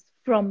ourselves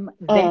from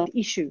that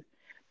issue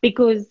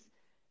because,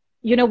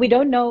 we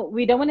don't know,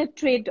 we don't want to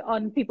tread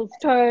on people's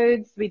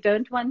toes. We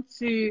don't want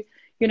to,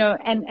 we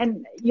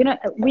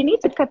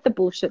need to cut the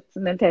bullshit,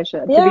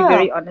 Natasha, to be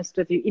very honest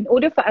with you. In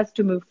order for us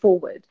to move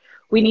forward,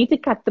 we need to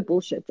cut the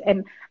bullshit.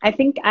 And I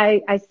think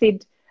I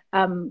said,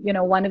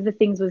 one of the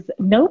things was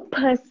no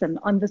person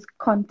on this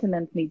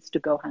continent needs to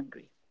go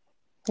hungry.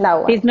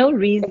 No. There's no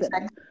reason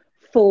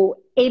for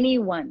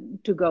anyone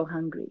to go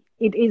hungry.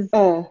 It is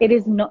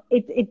not,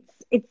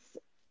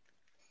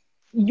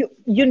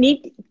 you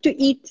need to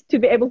eat to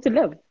be able to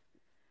live.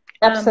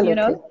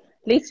 Absolutely.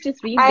 Let's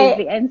just read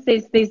and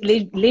says there's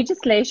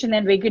legislation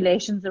and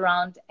regulations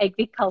around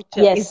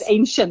agriculture is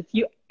ancient.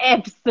 You're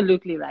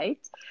absolutely right.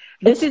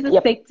 This is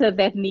a sector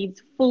that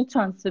needs full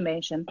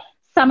transformation.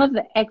 Some of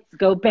the acts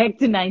go back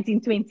to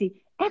 1920.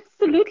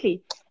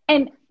 Absolutely.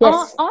 And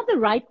Yes. are the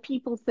right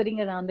people sitting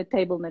around the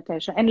table,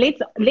 Natasha? And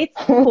let's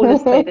call a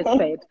spade a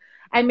spade.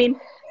 I mean,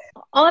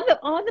 are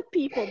the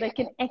people that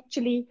can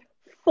actually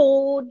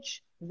forge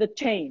the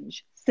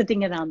change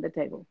sitting around the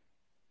table?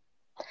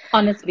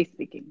 Honestly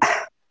speaking.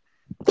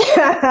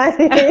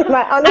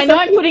 I know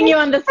I'm putting you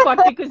on the spot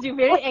because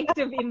you're very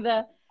active in the.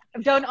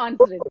 Don't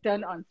answer it.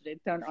 Don't answer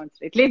it. Don't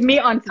answer it. Let me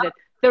answer it.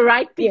 The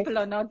right people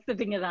are not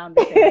sitting around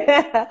the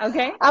table.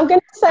 Okay. I'm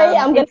gonna say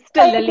it's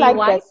still Lily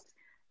White. this.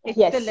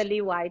 It's still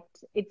Lily White.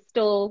 It's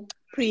still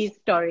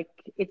prehistoric.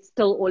 It's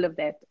still all of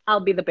that.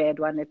 I'll be the bad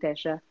one,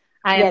 Natasha.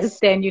 I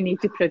understand you need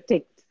to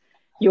protect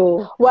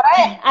your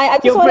I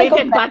just your want to bread go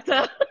and back.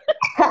 butter.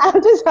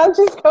 I'm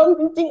just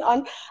commenting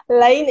on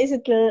Lane. Is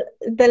it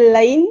the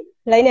Lane?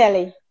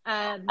 Lanelli.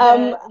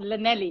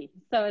 Lanelli.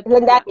 So it's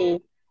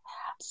Lanelli.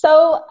 So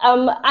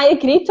I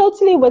agree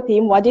totally with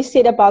him, what he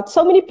said about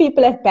so many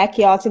people have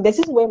backyards. And this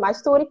is where my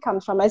story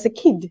comes from as a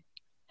kid.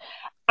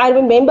 I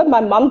remember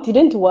my mom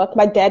didn't work.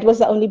 My dad was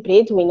the only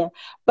breadwinner.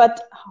 But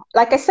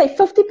like I say,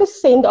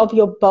 50% of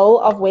your bowl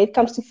of where it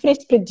comes to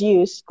fresh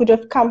produce could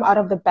have come out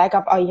of the back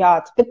of our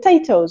yard.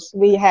 Potatoes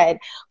we had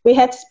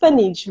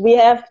spinach, we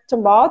have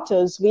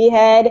tomatoes, we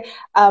had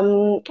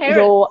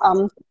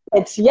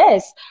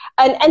yes.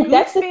 And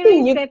that's the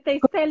thing. That they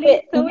sell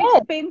it so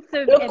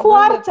expensive at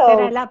Woolworths that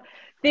I love.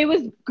 There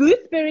was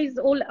gooseberries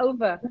all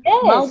over.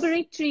 Yes.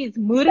 Mulberry trees,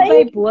 moer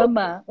by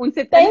bome. Ons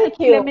het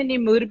ingeklim in die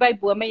moer by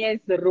bome. Jy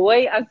is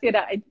rooi as jy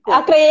daar uitkom.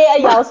 Ek kry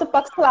 'n jelse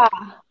pak sla.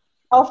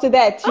 After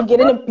that, you get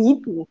in a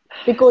beating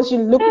because you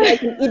look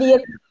like an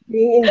idiot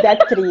being in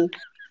that tree.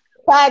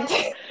 But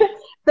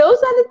those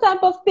are the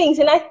type of things.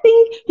 And I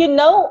think,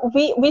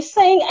 we're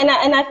saying,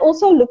 and I've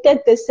also looked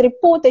at this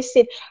report, they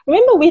said,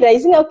 remember we're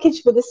raising our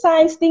kids with the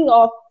science thing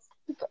of,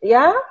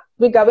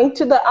 we're going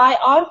to the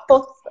IR,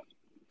 fourth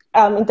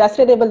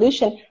industrial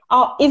revolution.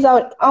 Are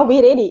we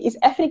ready? Is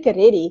Africa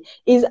ready?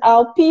 Is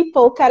our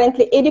people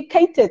currently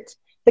educated?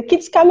 The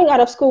kids coming out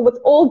of school, with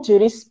all due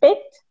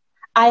respect,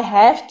 I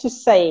have to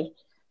say,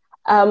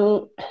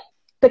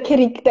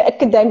 the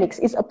academics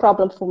is a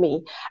problem for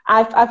me.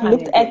 I've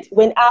looked at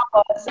when I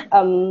was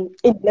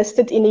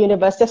enlisted in the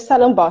University of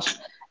Stellenbosch,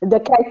 the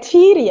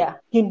criteria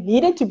you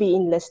needed to be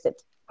enlisted,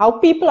 how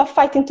people are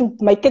fighting to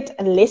make it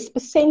a less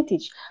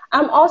percentage.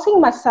 I'm asking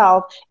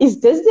myself, is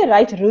this the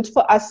right route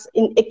for us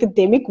in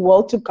academic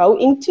world to go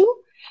into?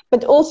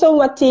 But also,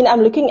 Martine,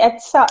 I'm looking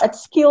at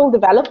skill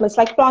developments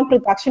like plant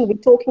production we're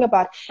talking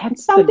about.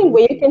 It's something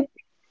where you can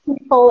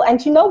people,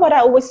 and you know what I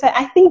always say,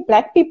 I think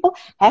Black people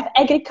have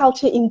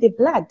agriculture in their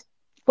blood.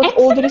 With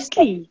all the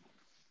respect.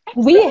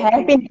 We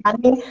have been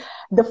running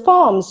the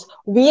farms.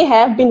 We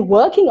have been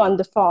working on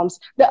the farms.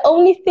 The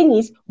only thing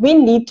is we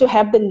need to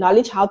have the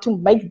knowledge how to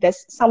make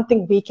this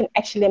something we can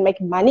actually make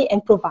money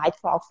and provide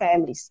for our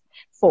families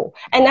for.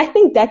 And I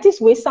think that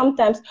is where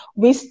sometimes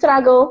we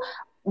struggle.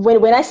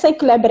 When I say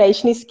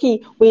collaboration is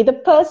key, where the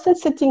person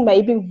sitting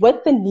maybe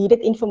with the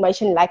needed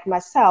information like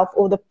myself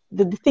or the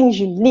things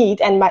you need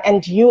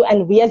and you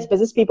and we as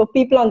business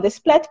people on this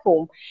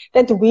platform,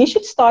 that we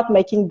should start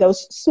making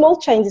those small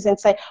changes and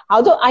say, how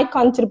do I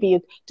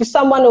contribute to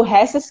someone who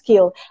has a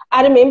skill?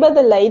 I remember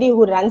the lady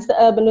who runs the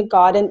urban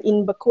garden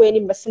in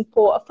Bakweni,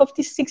 Missenpo, a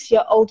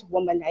 56-year-old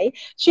woman.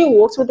 She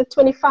walks with a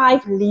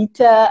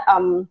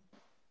 25-liter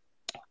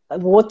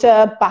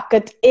water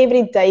bucket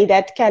every day,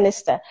 that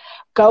canister,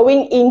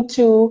 going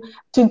into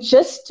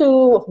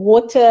to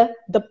water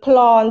the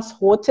plants,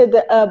 water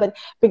the urban.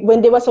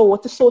 When there was a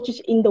water shortage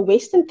in the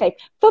Western Cape,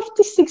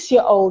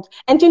 56-year-old,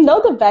 and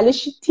the value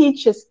she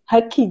teaches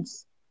her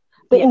kids,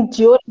 the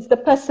endurance, the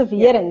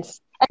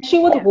perseverance. And she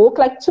would walk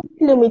like 2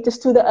 kilometers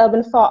to the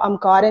urban farm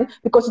garden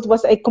because it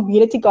was a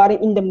community garden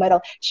in the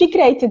middle. She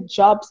created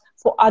jobs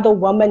for other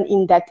women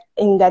in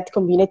that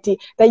community.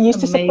 They used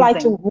to supply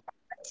to.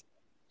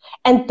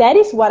 And that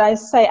is what I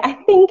say. I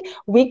think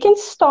we can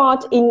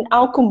start in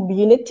our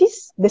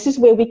communities. This is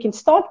where we can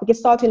start. We can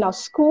start in our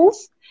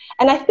schools.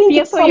 And I think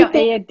it's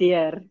something.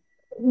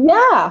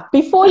 Yeah.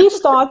 Before you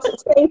start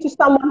saying to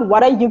someone,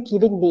 what are you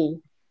giving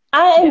me?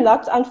 I am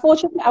not,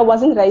 unfortunately, I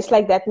wasn't raised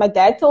like that. My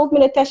dad told me,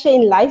 Natasha,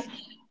 in life,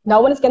 no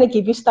one is going to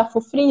give you stuff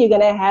for free. You're going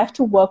to have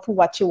to work for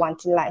what you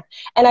want in life.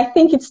 And I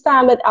think it's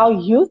time that our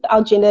youth,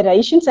 our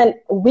generations, and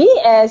we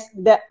as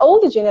the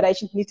older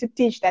generation need to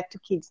teach that to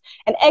kids.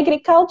 And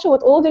agriculture,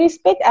 with all the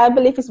respect, I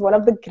believe is one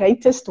of the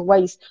greatest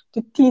ways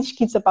to teach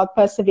kids about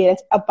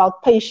perseverance,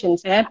 about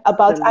patience,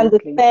 about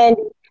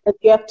understanding that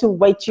you have to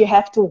wait, you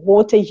have to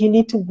water, you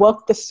need to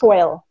work the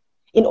soil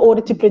in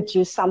order to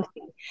produce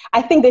something.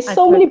 I think there's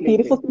so many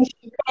beautiful things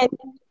you can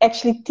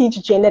actually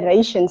teach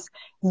generations,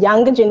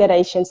 younger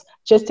generations,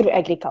 just through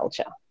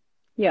agriculture.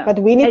 Yeah, but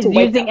we need to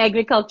using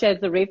agriculture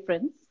as a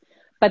reference,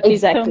 but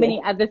there's so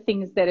many other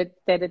things that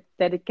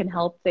it can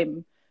help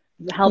them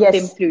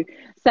through.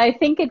 So I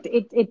think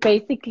it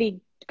basically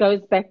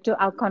goes back to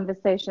our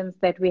conversations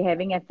that we're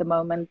having at the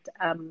moment,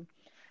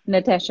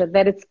 Natasha,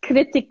 that it's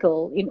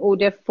critical in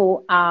order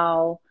for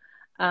our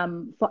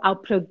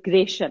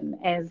progression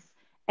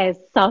as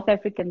South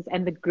Africans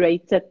and the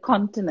greater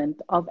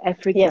continent of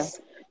Africa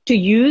to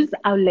use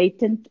our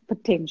latent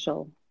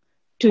potential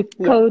to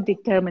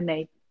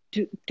co-determinate,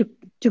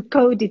 to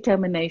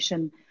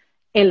co-determination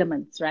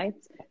elements, right?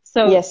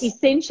 So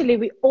essentially,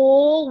 we're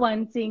all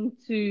wanting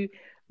to,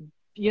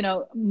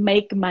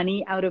 make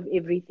money out of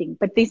everything,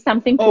 but there's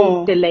something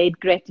called delayed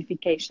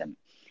gratification,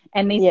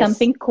 and there's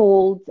something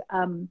called,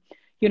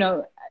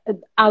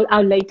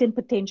 our latent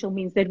potential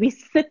means that we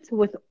sit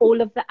with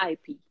all of the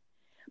IP,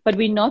 but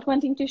we're not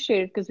wanting to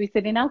share it because we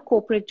sit in our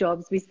corporate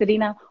jobs,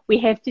 we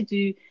have to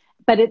do.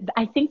 But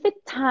I think the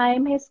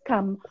time has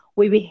come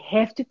where we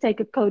have to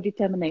take a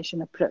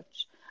co-determination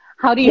approach.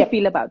 How do you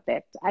feel about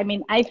that? I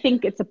mean, I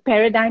think it's a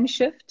paradigm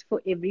shift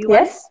for everyone.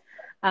 Yes.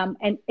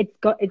 And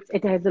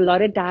it has a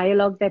lot of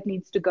dialogue that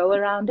needs to go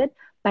around it.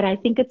 But I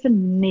think it's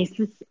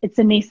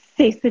a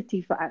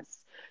necessity for us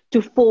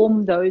to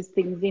form those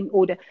things in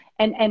order.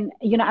 And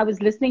I was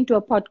listening to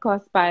a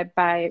podcast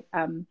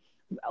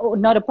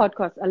not a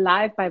podcast, a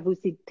live by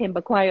Vusi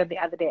Thembekwayo the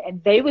other day,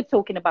 and they were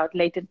talking about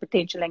latent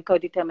potential and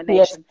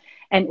co-determination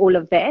and all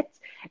of that.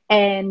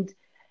 And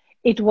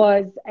it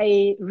was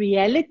a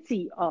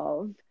reality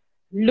of,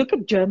 look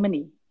at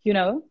Germany,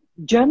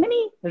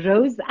 Germany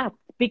rose up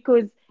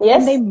because,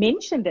 and they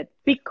mentioned it,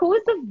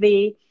 because of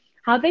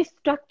how they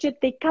structured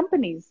their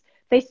companies.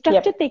 They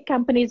structured their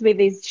companies where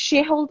there's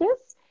shareholders,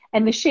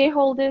 and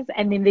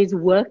then there's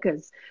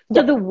workers.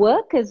 So the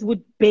workers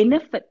would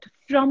benefit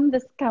from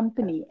this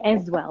company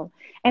as well.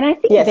 And I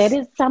think that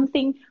is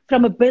something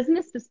from a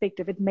business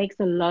perspective, it makes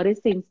a lot of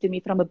sense to me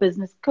from a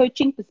business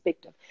coaching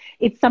perspective.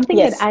 It's something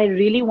that I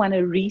really want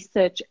to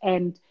research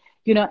and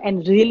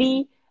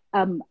really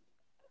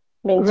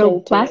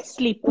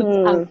robustly put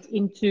out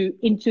into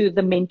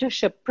the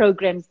mentorship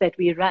programs that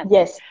we run.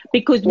 Yes.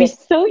 Because we're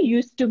so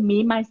used to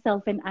me,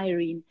 myself, and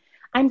Irene.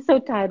 I'm so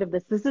tired of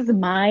this. This is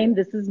mine.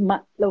 This is my,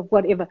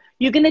 whatever.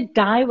 You're going to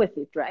die with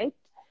it, right?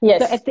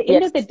 Yes. So at the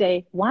end of the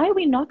day, why are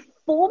we not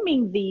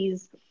forming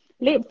these,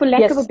 for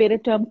lack of a better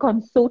term,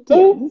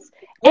 consortiums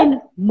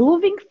and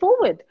moving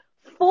forward,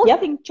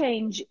 forcing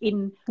change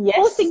in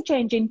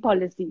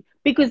policy?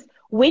 Because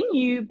when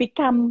you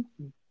become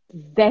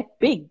that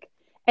big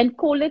and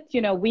call it,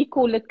 we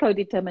call it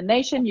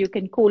co-determination. You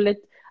can call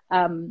it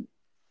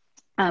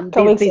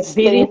there's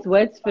various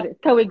words for it.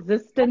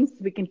 Coexistence.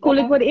 We can call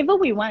it whatever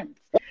we want.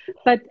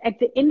 But at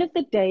the end of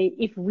the day,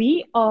 if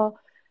we are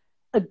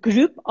a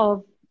group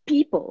of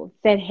people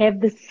that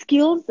have the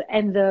skills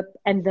and the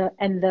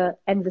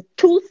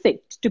tool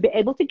set to be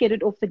able to get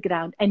it off the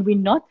ground, and we're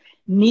not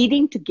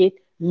needing to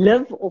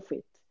live off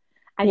it,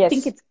 I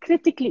think it's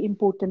critically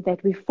important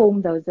that we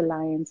form those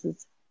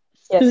alliances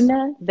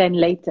sooner than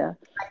later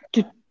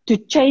to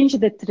change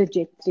the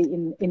trajectory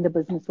in the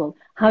business world.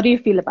 How do you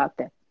feel about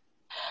that?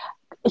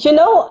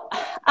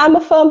 I'm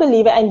a firm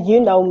believer, and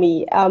you know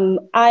me.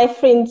 I have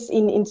friends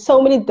in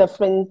so many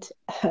different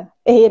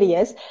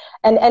areas,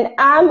 and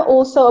I'm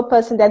also a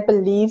person that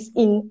believes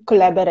in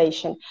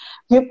collaboration.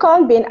 You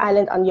can't be an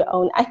island on your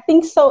own. I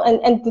think so,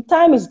 and the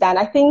time is done.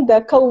 I think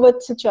the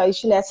COVID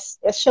situation has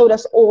showed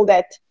us all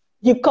that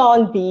you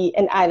can't be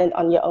an island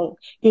on your own.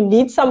 You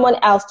need someone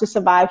else to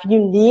survive. You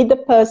need the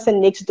person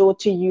next door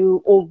to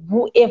you or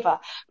whoever.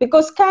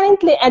 Because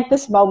currently at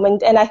this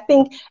moment, and I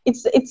think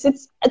it's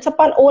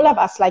upon all of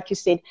us, like you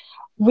said,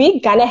 we're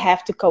gonna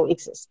have to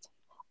coexist.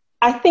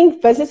 I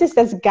think businesses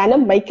that's gonna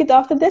make it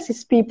after this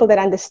is people that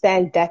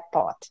understand that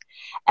part.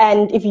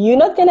 And if you're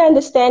not gonna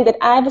understand that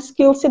I have a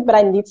skill set, but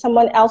I need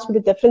someone else with a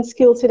different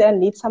skill set, and I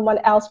need someone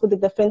else with a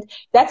different,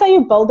 that's how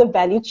you build a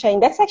value chain.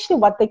 That's actually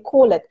what they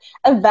call it.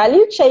 A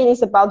value chain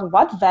is about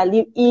what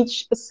value each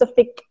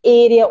specific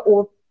area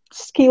or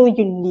skill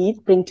you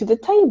need bring to the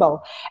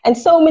table. And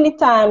so many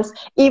times,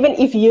 even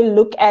if you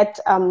look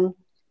at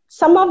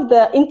some of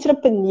the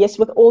entrepreneurs,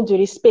 with all due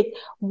respect,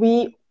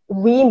 me,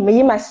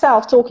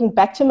 myself, talking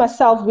back to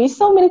myself, we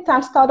so many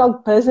times start our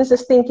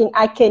businesses thinking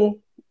I can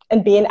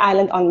and be an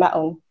island on my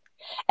own.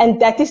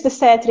 And that is the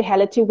sad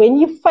reality. When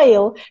you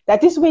fail,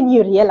 that is when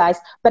you realize,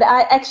 but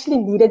I actually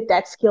needed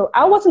that skill.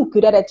 I wasn't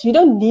good at it. You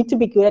don't need to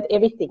be good at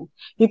everything.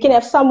 You can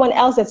have someone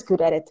else that's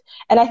good at it.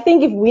 And I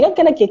think if we're not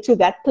going to get to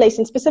that place,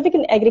 and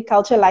specifically in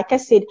agriculture, like I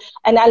said,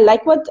 and I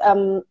like what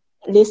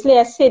Leslie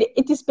has said,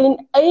 it has been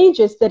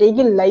ages, the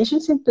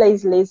regulations in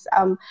place, Les.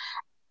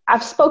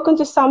 I've spoken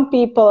to some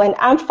people, and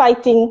I'm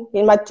fighting,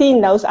 and my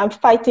team knows I'm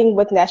fighting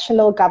with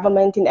national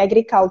government in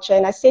agriculture.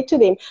 And I said to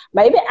them,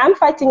 maybe I'm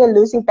fighting a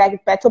losing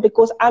battle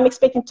because I'm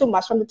expecting too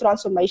much from the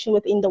transformation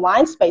within the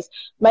wine space.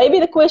 Maybe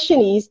the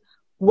question is,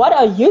 what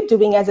are you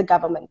doing as a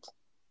government?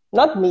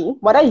 Not me.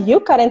 What are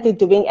you currently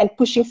doing and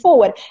pushing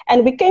forward?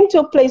 And we came to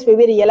a place where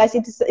we realized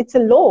it's a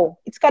law.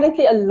 It's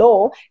currently a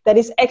law that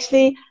is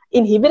actually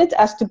inhibited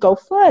us to go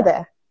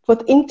further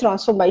within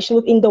transformation,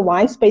 within the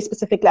wine space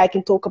specifically, I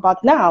can talk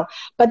about now.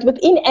 But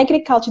within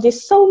agriculture,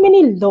 there's so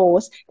many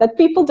laws that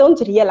people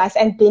don't realize,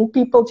 and then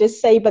people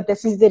just say, but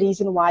this is the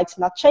reason why it's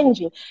not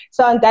changing.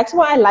 So, and that's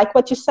why I like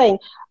what you're saying.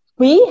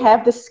 We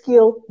have the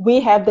skill,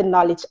 we have the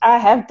knowledge. I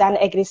have done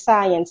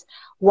agri-science.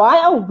 Why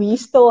are we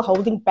still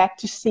holding back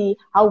to see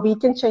how we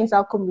can change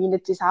our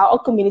communities, how our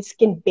communities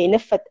can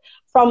benefit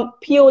from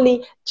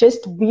purely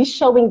just we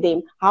showing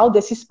them how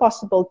this is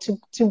possible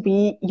to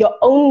be your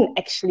own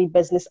actually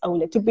business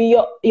owner, to be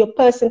your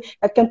person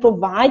that can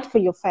provide for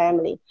your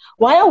family.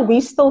 Why are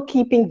we still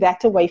keeping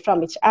that away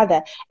from each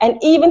other? And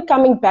even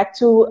coming back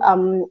to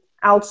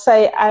I'll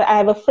say I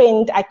have a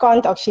friend, I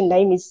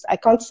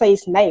can't say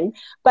his name,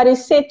 but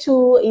he's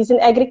in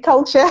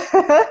agriculture.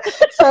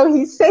 So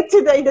he said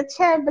in the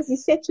chambers, he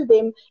said to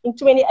them in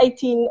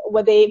 2018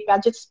 with their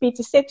budget speech,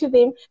 he said to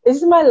them, this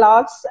is my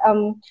last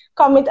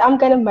comment I'm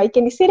going to make.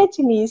 And he said it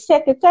to me, he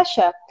said,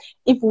 Natasha,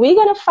 if we're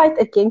going to fight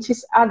against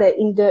each other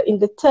in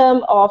the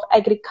term of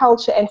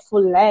agriculture and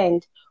for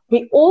land,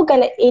 we're all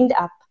going to end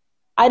up,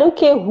 I don't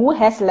care who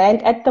has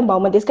land at the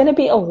moment, there's going to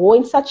be a war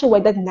in such a way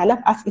that none of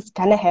us is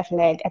going to have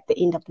land at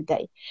the end of the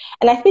day.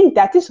 And I think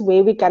that is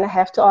where we're going to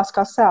have to ask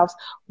ourselves.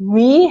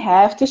 We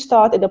have to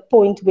start at a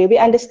point where we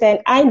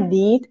understand I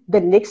need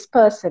the next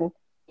person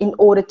in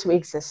order to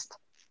exist.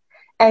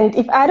 And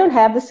if I don't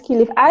have the skill,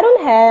 if I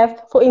don't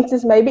have, for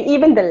instance, maybe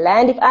even the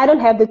land, if I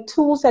don't have the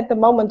tools at the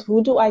moment,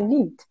 who do I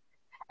need?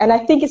 And I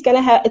think it's going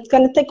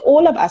to take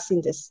all of us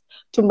in this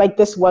to make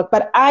this work.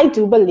 But I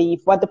do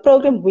believe what the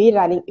program we're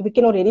running, we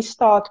can already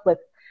start with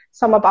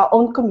some of our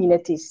own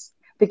communities,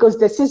 because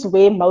this is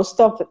where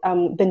most of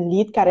the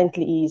need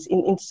currently is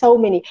in so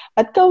many.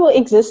 But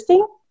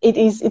coexisting,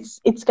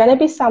 it's going to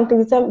be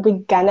something that we're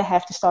going to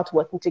have to start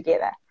working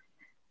together.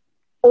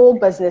 All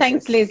businesses.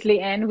 Thanks, Leslie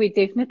Ann. We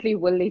definitely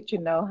will let you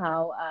know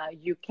how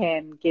you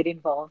can get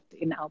involved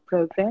in our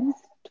programs.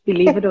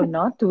 Believe it or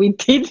not, we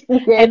did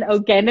an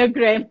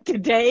organogram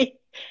today,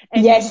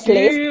 and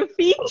you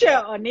feature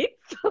on it.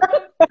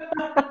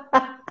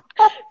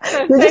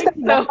 So thanks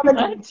so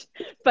much.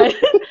 But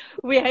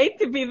we hate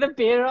to be the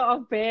bearer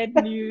of bad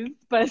news,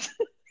 but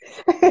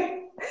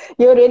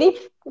you already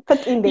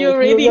put in there. You're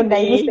already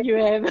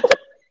there.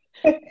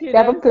 You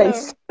have a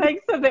place. So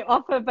thanks for the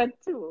offer, but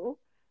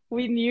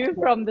we knew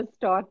from the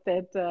start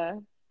that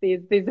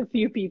there's a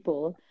few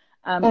people.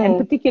 And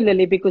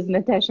particularly because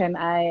Natasha and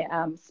I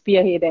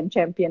spearhead and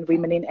champion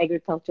Women in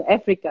Agriculture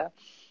Africa,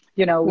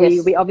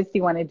 we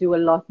obviously want to do a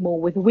lot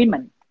more with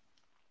women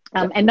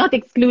and not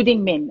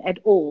excluding men at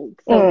all.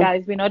 So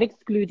guys, we're not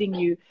excluding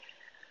you,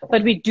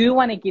 but we do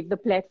want to give the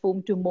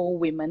platform to more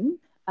women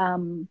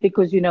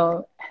because,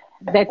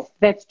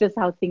 that's just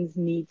how things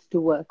need to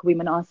work.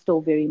 Women are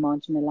still very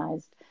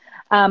marginalized.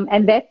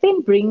 And that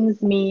then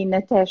brings me,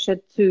 Natasha,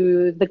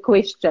 to the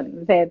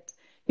question that,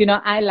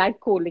 I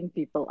like calling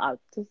people out.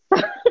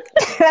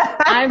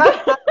 I'm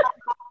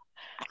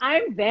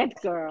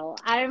that girl.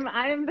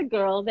 I'm the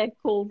girl that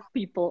calls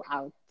people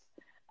out.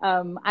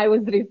 I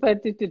was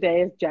referred to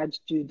today as Judge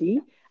Judy.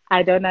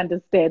 I don't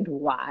understand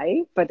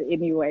why, but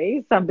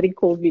anyway, somebody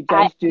called me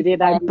Judge Judy,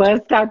 and I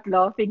burst out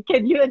laughing.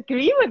 Can you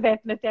agree with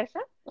that, Natasha?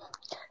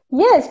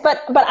 Yes,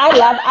 but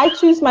I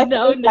choose my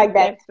name like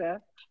that.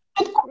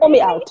 You call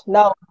me out.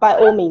 No, by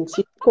all means,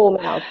 you call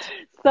me out.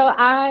 So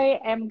I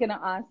am gonna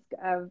ask.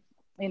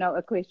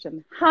 A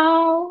question.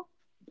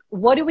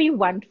 What do we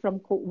want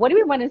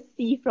to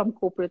see from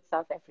corporate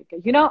South Africa?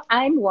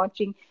 I'm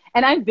watching,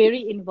 and I'm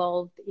very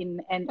involved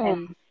in,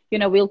 and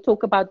we'll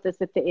talk about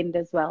this at the end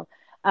as well.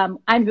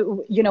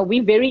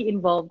 We're very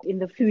involved in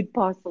the food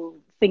parcel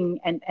thing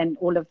and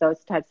all of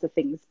those types of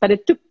things. But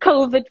it took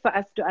COVID for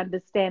us to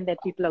understand that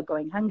people are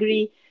going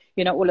hungry,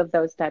 all of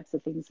those types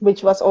of things.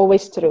 Which was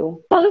always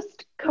true.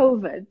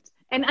 Post-COVID,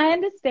 and I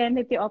understand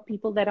that there are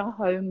people that are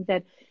home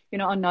that,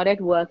 are not at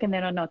work and they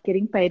are not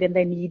getting paid and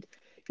they need,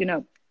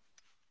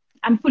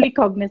 I'm fully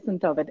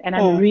cognizant of it. And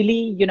I'm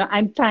really,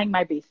 I'm trying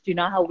my best,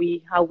 how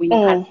we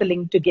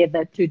hustling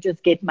together to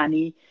just get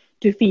money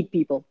to feed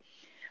people.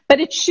 But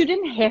it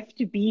shouldn't have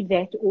to be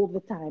that all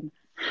the time.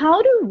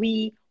 What do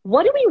we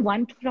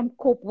want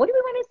what do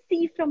we want to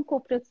see from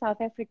corporate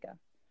South Africa?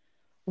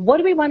 What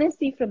do we want to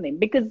see from them?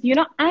 Because,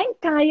 I'm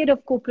tired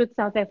of corporate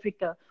South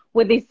Africa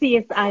with their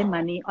CSI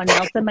money on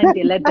Nelson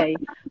Mandela Day,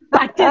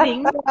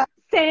 buttering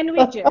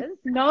sandwiches.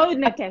 No,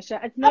 Natasha,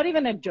 it's not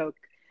even a joke.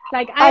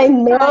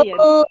 I'm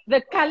tired.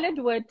 The colored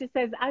word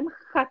says I'm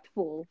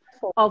gutful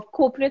of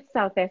corporate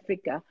South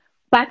Africa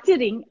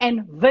buttering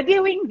and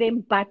videoing them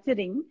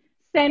buttering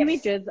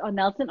sandwiches on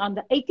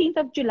the 18th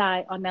of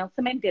July on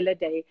Nelson Mandela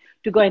Day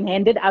to go and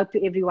hand it out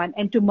to everyone.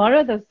 And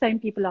tomorrow those same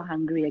people are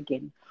hungry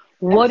again.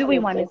 What do we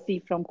want to see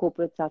from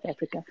corporate South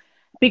Africa?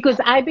 Because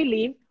I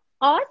believe,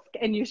 ask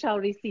and you shall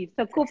receive.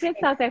 So corporate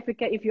South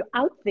Africa, if you're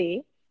out there,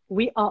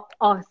 we are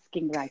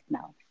asking right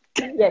now.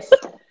 Yes.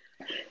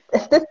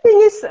 The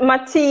thing is,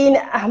 Martine,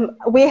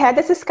 we had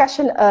this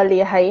discussion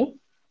earlier, hey?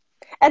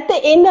 At the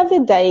end of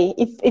the day,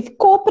 if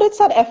corporate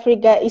South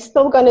Africa is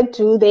still going to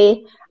do their,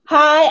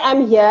 hi,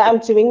 I'm here, I'm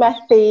doing my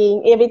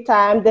thing, every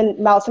time, the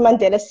Nelson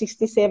Mandela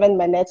 67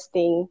 minutes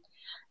thing,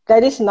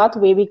 that is not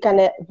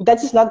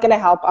not going to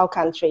help our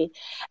country.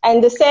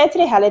 And the sad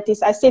reality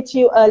is, I said to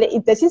you earlier,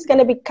 this is going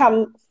to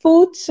become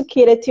food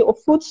security or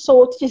food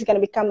shortage is going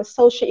to become a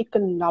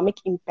socio-economic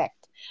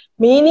impact.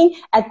 Meaning,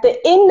 at the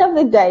end of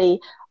the day,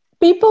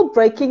 people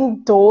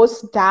breaking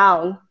doors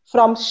down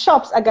from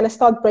shops are going to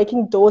start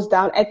breaking doors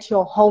down at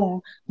your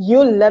home.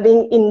 You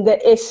living in the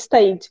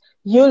estate,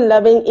 you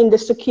living in the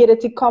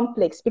security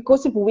complex.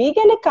 Because if we're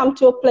going to come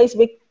to a place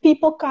where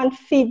people can't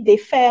feed their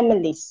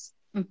families,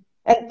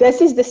 and this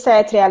is the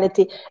sad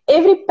reality.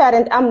 Every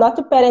parent, I'm not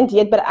a parent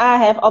yet, but I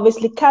have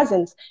obviously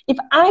cousins. If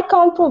I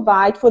can't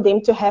provide for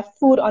them to have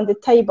food on the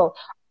table,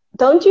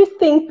 don't you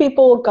think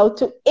people will go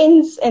to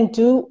ends and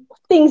do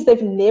things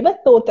they've never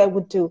thought they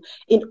would do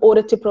in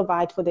order to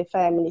provide for their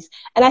families?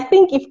 And I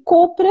think if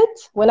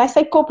corporate, when I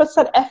say corporate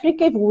South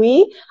Africa, if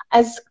we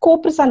as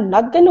corporates are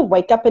not going to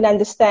wake up and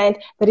understand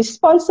the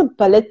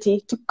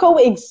responsibility to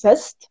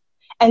coexist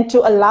and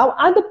to allow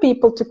other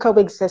people to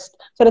coexist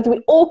so that we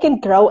all can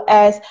grow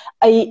as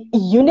a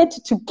unit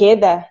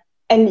together,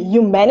 and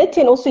humanity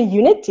and also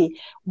unity,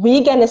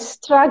 we're going to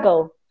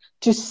struggle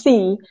to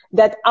see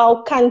that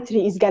our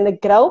country is going to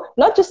grow,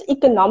 not just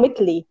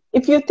economically.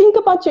 If you think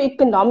about your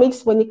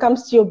economics when it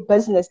comes to your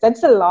business,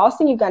 that's the last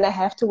thing you're going to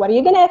have to worry.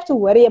 You're going to have to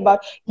worry about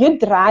you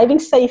driving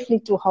safely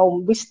to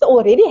home. We still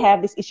already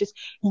have these issues.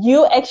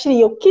 Your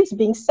kids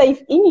being safe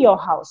in your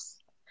house.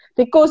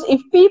 Because if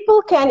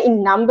people can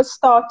in numbers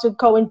start to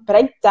go and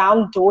break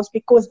down doors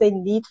because they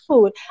need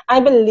food, I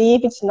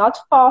believe it's not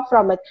far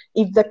from it.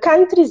 If the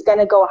country is going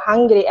to go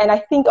hungry, and I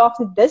think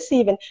after this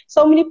even,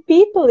 so many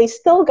people is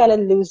still going to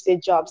lose their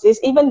jobs.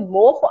 There's even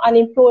more for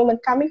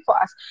unemployment coming for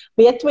us.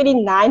 We're at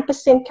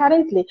 29%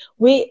 currently.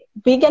 We're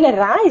going to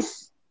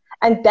rise.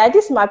 And that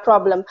is my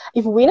problem.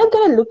 If we're not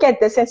going to look at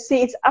this and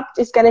see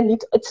it's going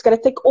to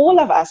take all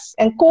of us.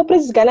 And corporate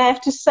is going to have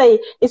to say,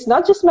 it's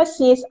not just my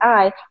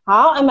CSI.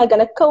 How am I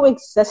going to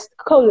coexist,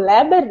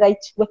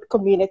 collaborate with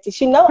communities?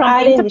 From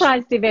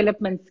enterprise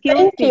development,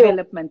 skills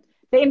development.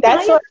 The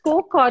entire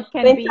scorecard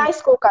can be,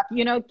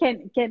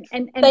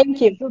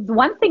 Thank you. The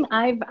one thing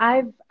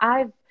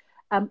I've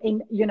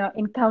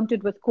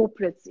encountered with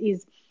corporates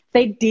is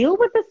they deal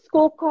with the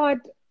scorecard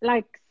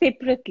like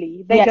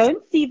separately. They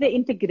don't see the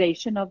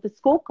integration of the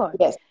scorecard.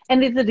 Yes.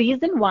 And there's a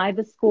reason why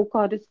the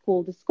scorecard is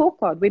called a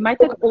scorecard. We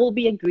might not all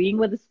be agreeing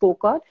with the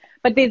scorecard,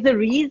 but there's a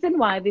reason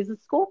why there's a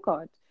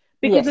scorecard,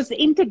 because it's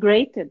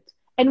integrated.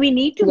 And we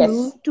need to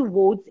move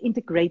towards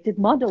integrated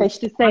models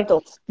to say,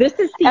 this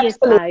is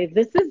CSI,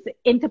 this is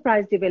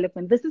enterprise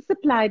development, this is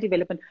supply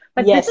development,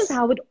 but this is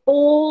how it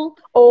all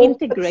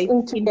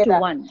integrates into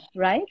one,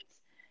 right?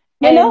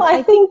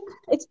 I think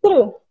it's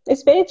true.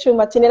 It's very true,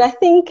 Martin. And I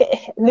think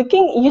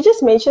you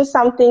just mentioned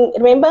something.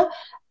 Remember,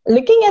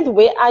 looking at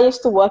where I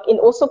used to work in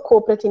also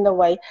corporate in a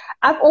way,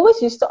 I've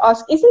always used to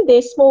ask, isn't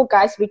there small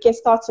guys we can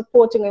start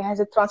supporting that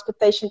has a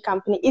transportation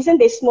company? Isn't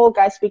there small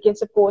guys we can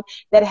support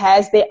that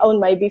has their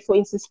own, maybe, for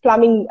instance,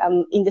 plumbing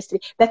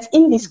industry that's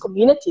in these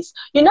communities?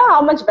 You know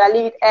how much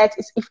value it adds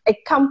is if a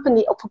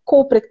company or a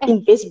corporate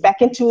invests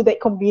back into the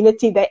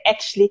community,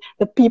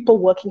 the people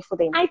working for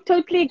them. I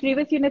totally agree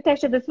with you,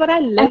 Natasha. That's what I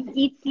live,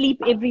 eat, sleep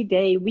every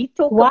day. We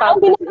talk about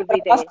this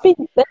every day.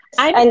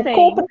 I'm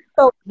saying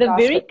the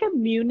very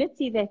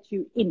community that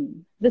you're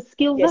in, the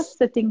skills are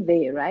sitting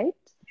there, right?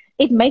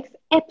 It makes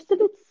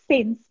absolute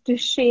sense to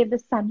share the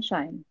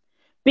sunshine,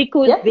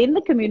 because then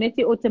the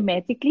community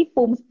automatically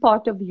forms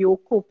part of your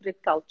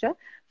corporate culture.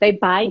 They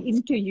buy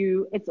into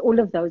you. It's all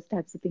of those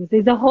types of things.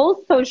 There's a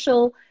whole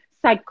social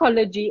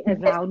psychology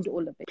around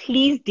all of it.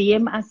 Please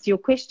DM us your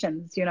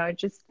questions,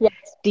 just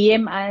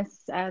DM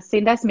us,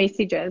 send us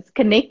messages,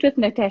 connect with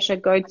Natasha,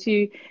 go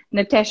to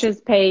Natasha's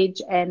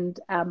page and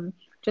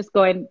just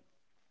go and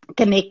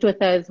connect with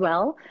her as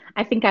well.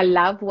 I think I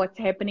love what's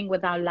happening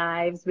with our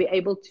lives. We're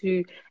able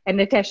to, and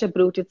Natasha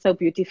brought it so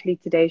beautifully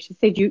today. She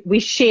said,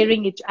 we're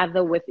sharing each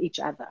other with each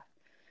other.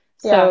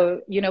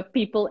 So,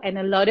 people, and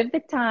a lot of the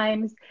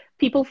times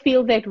people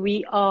feel that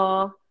we're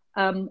not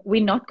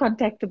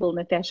contactable,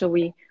 Natasha.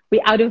 We're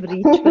out of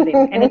reach for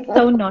them. And it's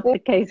so not the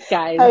case,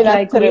 guys.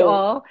 We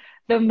are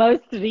the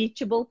most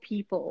reachable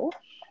people.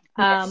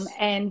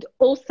 And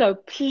also,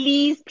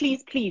 please,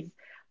 please, please,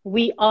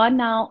 we are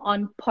now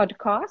on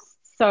podcasts.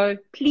 So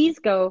please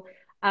go.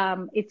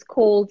 It's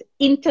called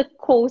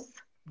Intercourse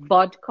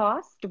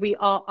Vodcast. We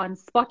are on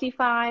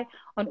Spotify,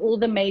 on all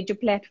the major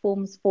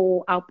platforms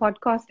for our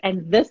podcast.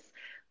 And this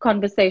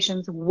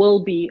conversations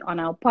will be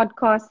on our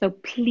podcast. So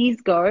please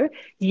go.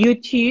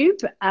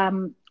 YouTube,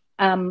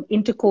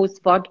 Intercourse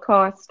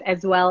Vodcast,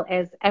 as well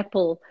as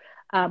Apple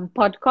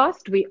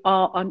podcast. We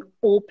are on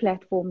all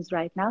platforms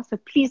right now. So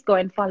please go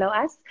and follow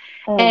us.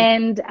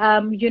 And,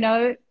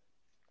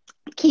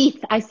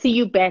 Keith, I see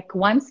you back.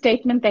 One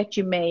statement that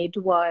you made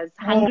was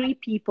hungry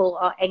people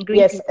are angry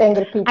people. Yes,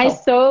 angry people.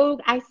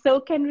 I so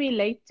can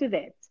relate to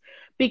that,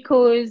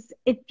 because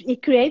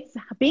it creates,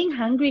 being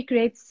hungry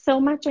creates so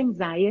much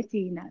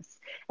anxiety in us,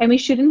 and we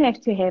shouldn't have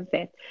to have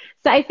that.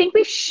 So I think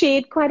we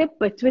shared quite a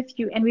bit with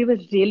you, and we were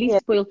really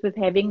spoiled with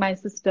having my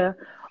sister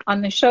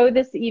on the show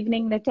this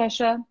evening,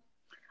 Natasha.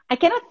 I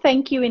cannot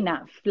thank you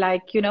enough.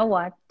 You know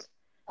what?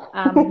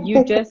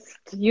 You're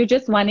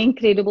just one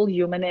incredible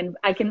human, and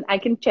I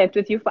can chat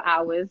with you for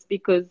hours,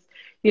 because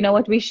you know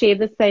what, we share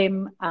the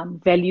same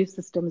value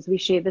systems, we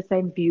share the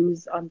same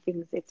views on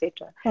things,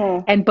 etc.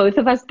 And both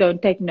of us don't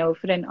take no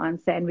for an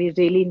answer, and we're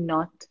really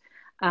not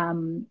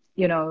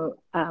you know,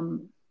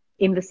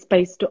 in the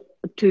space to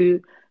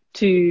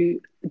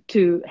to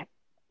to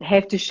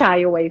have to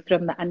shy away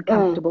from the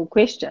uncomfortable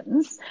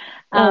questions.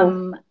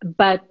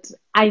 But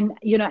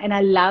you know, and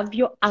I love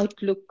your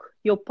outlook,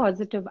 your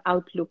positive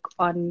outlook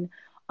on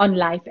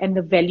life, and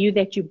the value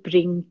that you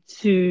bring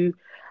to,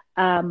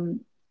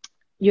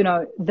 you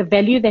know, the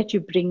value that you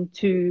bring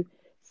to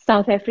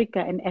South Africa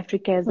and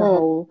Africa as a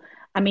whole.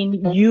 I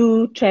mean,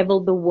 you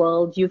traveled the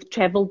world, you've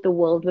traveled the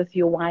world with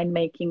your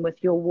winemaking, with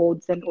your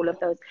awards and all of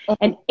those.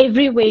 And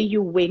everywhere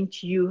you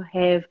went, you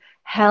have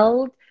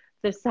held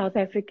the South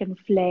African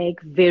flag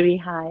very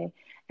high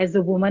as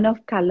a woman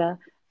of color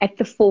at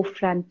the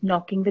forefront,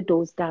 knocking the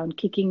doors down,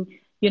 kicking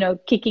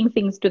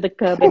things to the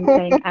curb and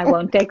saying, I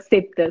won't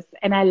accept this.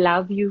 And I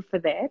love you for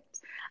that.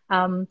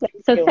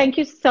 Thank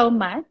you so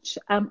much.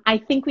 I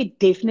think we're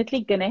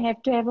definitely going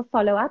to have a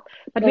follow-up,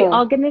 but we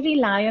are going to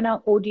rely on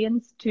our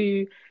audience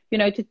to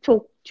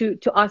talk,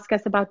 to ask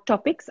us about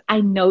topics.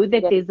 I know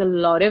that there's a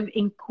lot of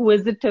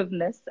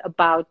inquisitiveness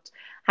about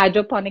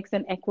hydroponics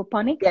and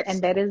aquaponics,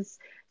 and that is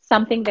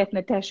something that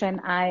Natasha and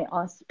I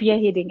are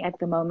spearheading at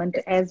the moment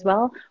as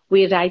well.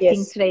 We're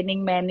writing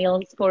training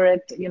manuals for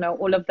it, you know,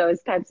 all of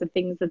those types of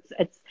things.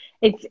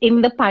 It's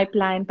in the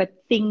pipeline, but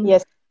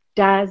things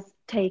does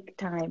take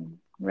time,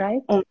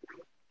 right?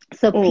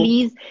 So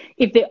please,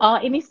 if there are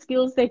any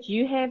skills that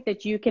you have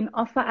that you can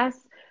offer us,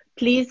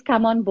 please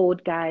come on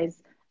board,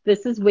 guys.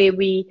 This is where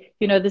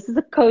this is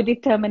a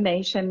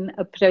co-determination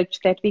approach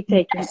that we're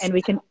taking, and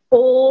we can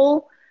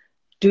all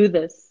do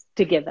this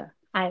together.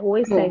 I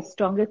always say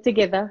stronger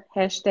together,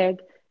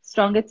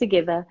 #stronger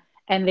together.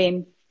 And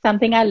then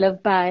something I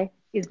live by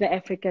is the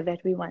Africa that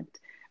we want.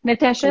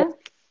 Natasha,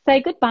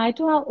 say goodbye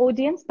to our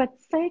audience, but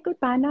say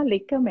goodbye now,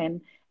 lekker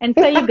man. And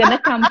say you're going to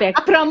come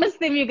back. Promise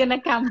them you're going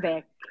to come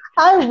back.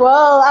 I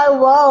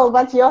will.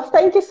 But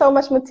thank you so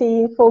much,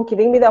 Martine, for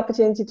giving me the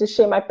opportunity to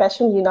share my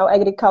passion, you know,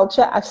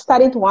 agriculture. I've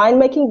studied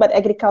winemaking, but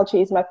agriculture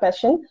is my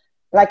passion.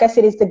 Like I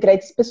said, it's the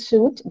greatest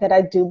pursuit that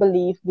I do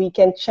believe we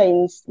can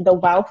change the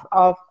wealth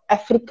of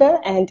Africa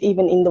and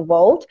even in the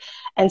world,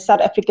 and South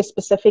Africa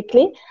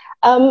specifically.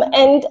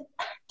 And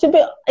to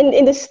be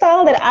in the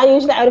style that I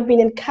would have been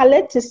in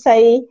color to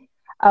say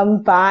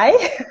bye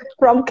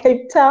from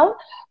Cape Town.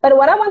 But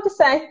what I want to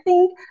say, I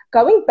think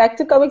going back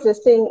to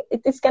coexisting,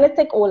 it's going to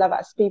take all of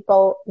us,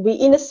 people.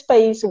 We're in a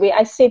space where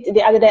I said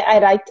the other day,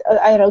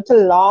 I wrote a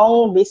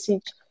long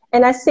message.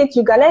 And I said,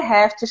 you're going to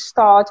have to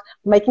start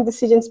making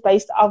decisions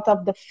based out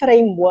of the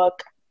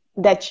framework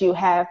that you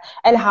have.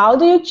 And how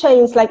do you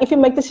change? Like, if you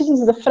make decisions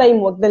in the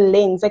framework, the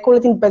lens, I call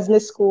it in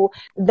business school,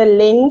 the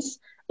lens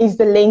is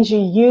the lens you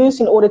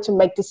use in order to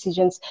make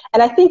decisions.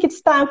 And I think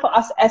it's time for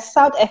us as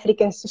South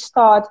Africans to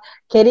start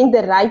getting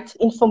the right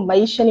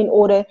information in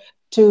order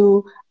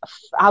to,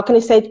 how can I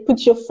say it,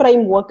 put your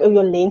framework or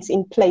your lens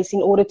in place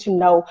in order to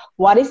know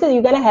what is it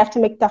you're going to have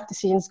to make tough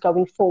decisions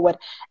going forward.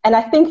 And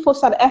I think for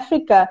South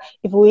Africa,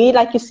 if we,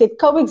 like you said,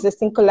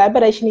 coexisting,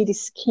 collaboration, it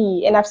is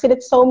key. And I've said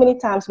it so many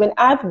times when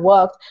I've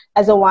worked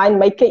as a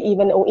winemaker,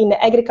 even, or in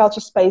the agriculture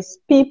space,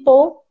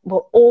 people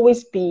will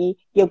always be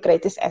your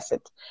greatest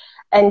asset.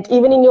 And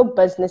even in your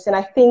business. And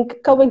I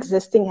think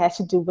coexisting has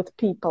to do with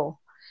people.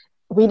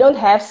 We don't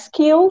have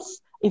skills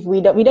if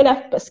we don't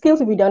have skills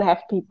if we don't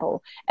have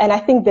people. And I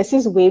think this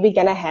is where we're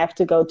going to have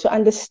to go, to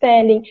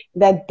understanding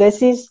that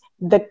this is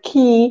the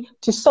key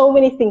to so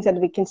many things that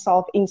we can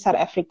solve in South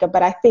Africa.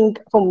 But I think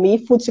for me,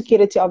 food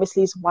security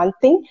obviously is one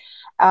thing.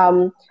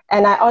 And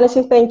I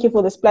honestly thank you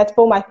for this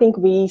platform. I think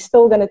we're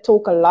still going to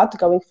talk a lot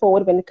going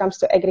forward when it comes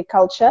to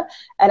agriculture.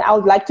 And I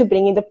would like to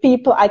bring in the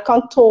people I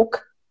can't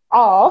talk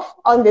off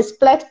on this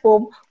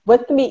platform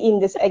with me in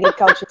this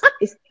agriculture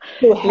space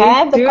to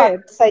have the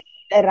conversation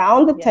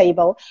around the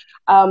table,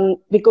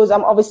 because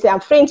I'm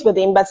friends with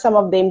them, but some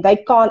of them,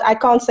 I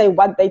can't say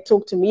what they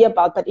talk to me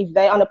about, but if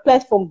they're on a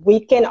platform,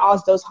 we can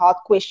ask those hard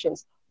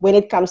questions when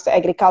it comes to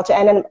agriculture.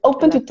 And I'm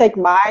open to take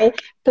my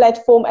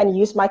platform and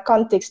use my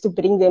context to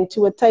bring them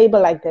to a table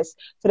like this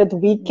so that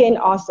we can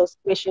ask those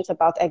questions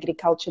about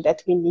agriculture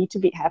that we need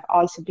to have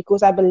answered,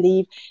 because I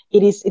believe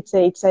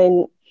it's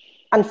an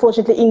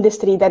unfortunately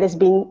industry that has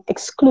been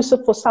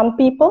exclusive for some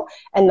people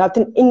and not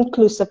an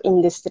inclusive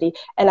industry.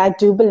 And I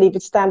do believe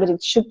it's time that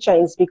it should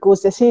change,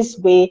 because this is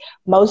where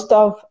most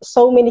of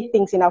so many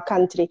things in our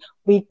country,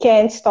 we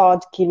can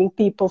start giving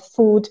people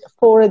food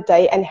for a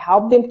day and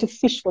help them to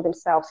fish for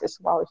themselves as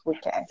well if we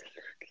can.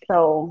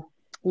 So,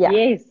 yeah.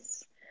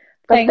 Yes.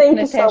 But thank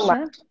you so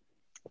much.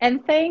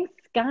 And thanks,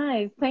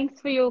 guys. Thanks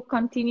for your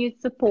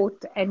continued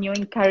support and your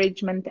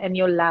encouragement and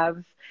your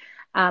love,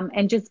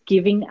 and just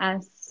giving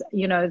us,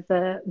 you know,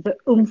 the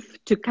oomph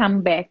to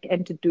come back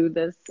and to do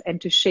this and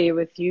to share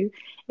with you.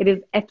 It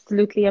is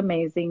absolutely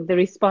amazing. The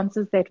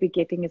responses that we're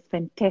getting is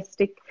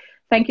fantastic.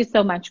 Thank you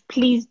so much.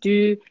 Please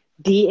do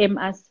DM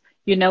us.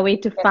 You know where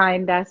to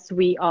find us.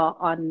 We are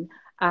on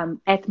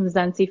at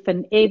Mzansi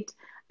Fin Ed.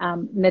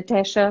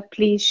 Natasha,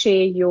 please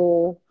share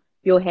your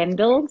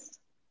handles.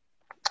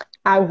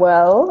 I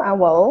will.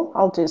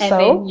 I'll do so. And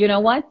then, you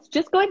know what?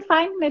 Just go and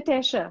find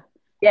Natasha.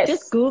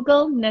 Just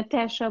Google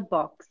Natasha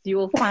Box. You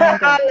will find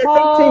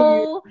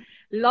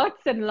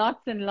lots and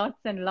lots and lots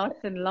and lots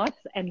and lots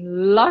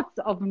and lots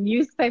of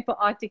newspaper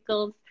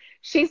articles.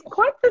 She's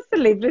quite the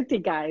celebrity,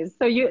 guys.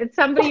 So it's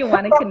somebody you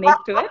want to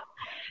connect with.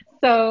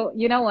 So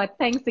you know what?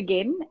 Thanks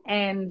again.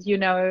 And you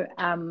know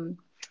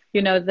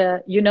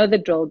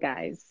the drill,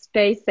 guys.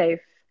 Stay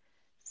safe,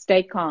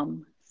 stay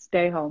calm,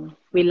 stay home.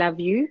 We love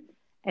you.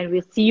 And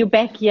we'll see you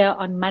back here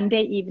on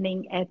Monday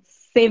evening at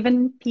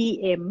 7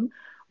 p.m.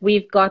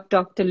 We've got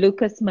Dr.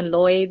 Lucas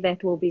Malloy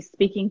that will be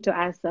speaking to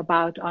us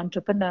about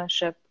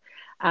entrepreneurship,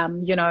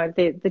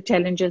 the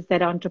challenges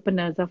that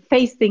entrepreneurs are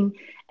facing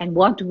and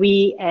what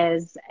we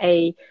as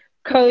a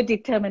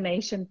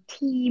co-determination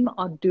team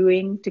are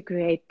doing to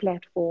create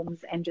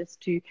platforms and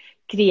just to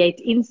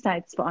create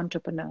insights for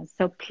entrepreneurs.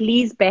 So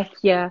please back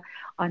here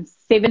on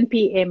 7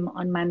 p.m.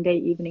 on Monday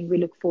evening. We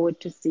look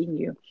forward to seeing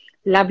you.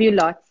 Love you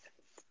lots.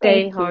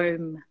 Stay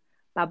home.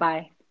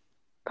 Bye-bye.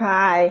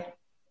 Bye.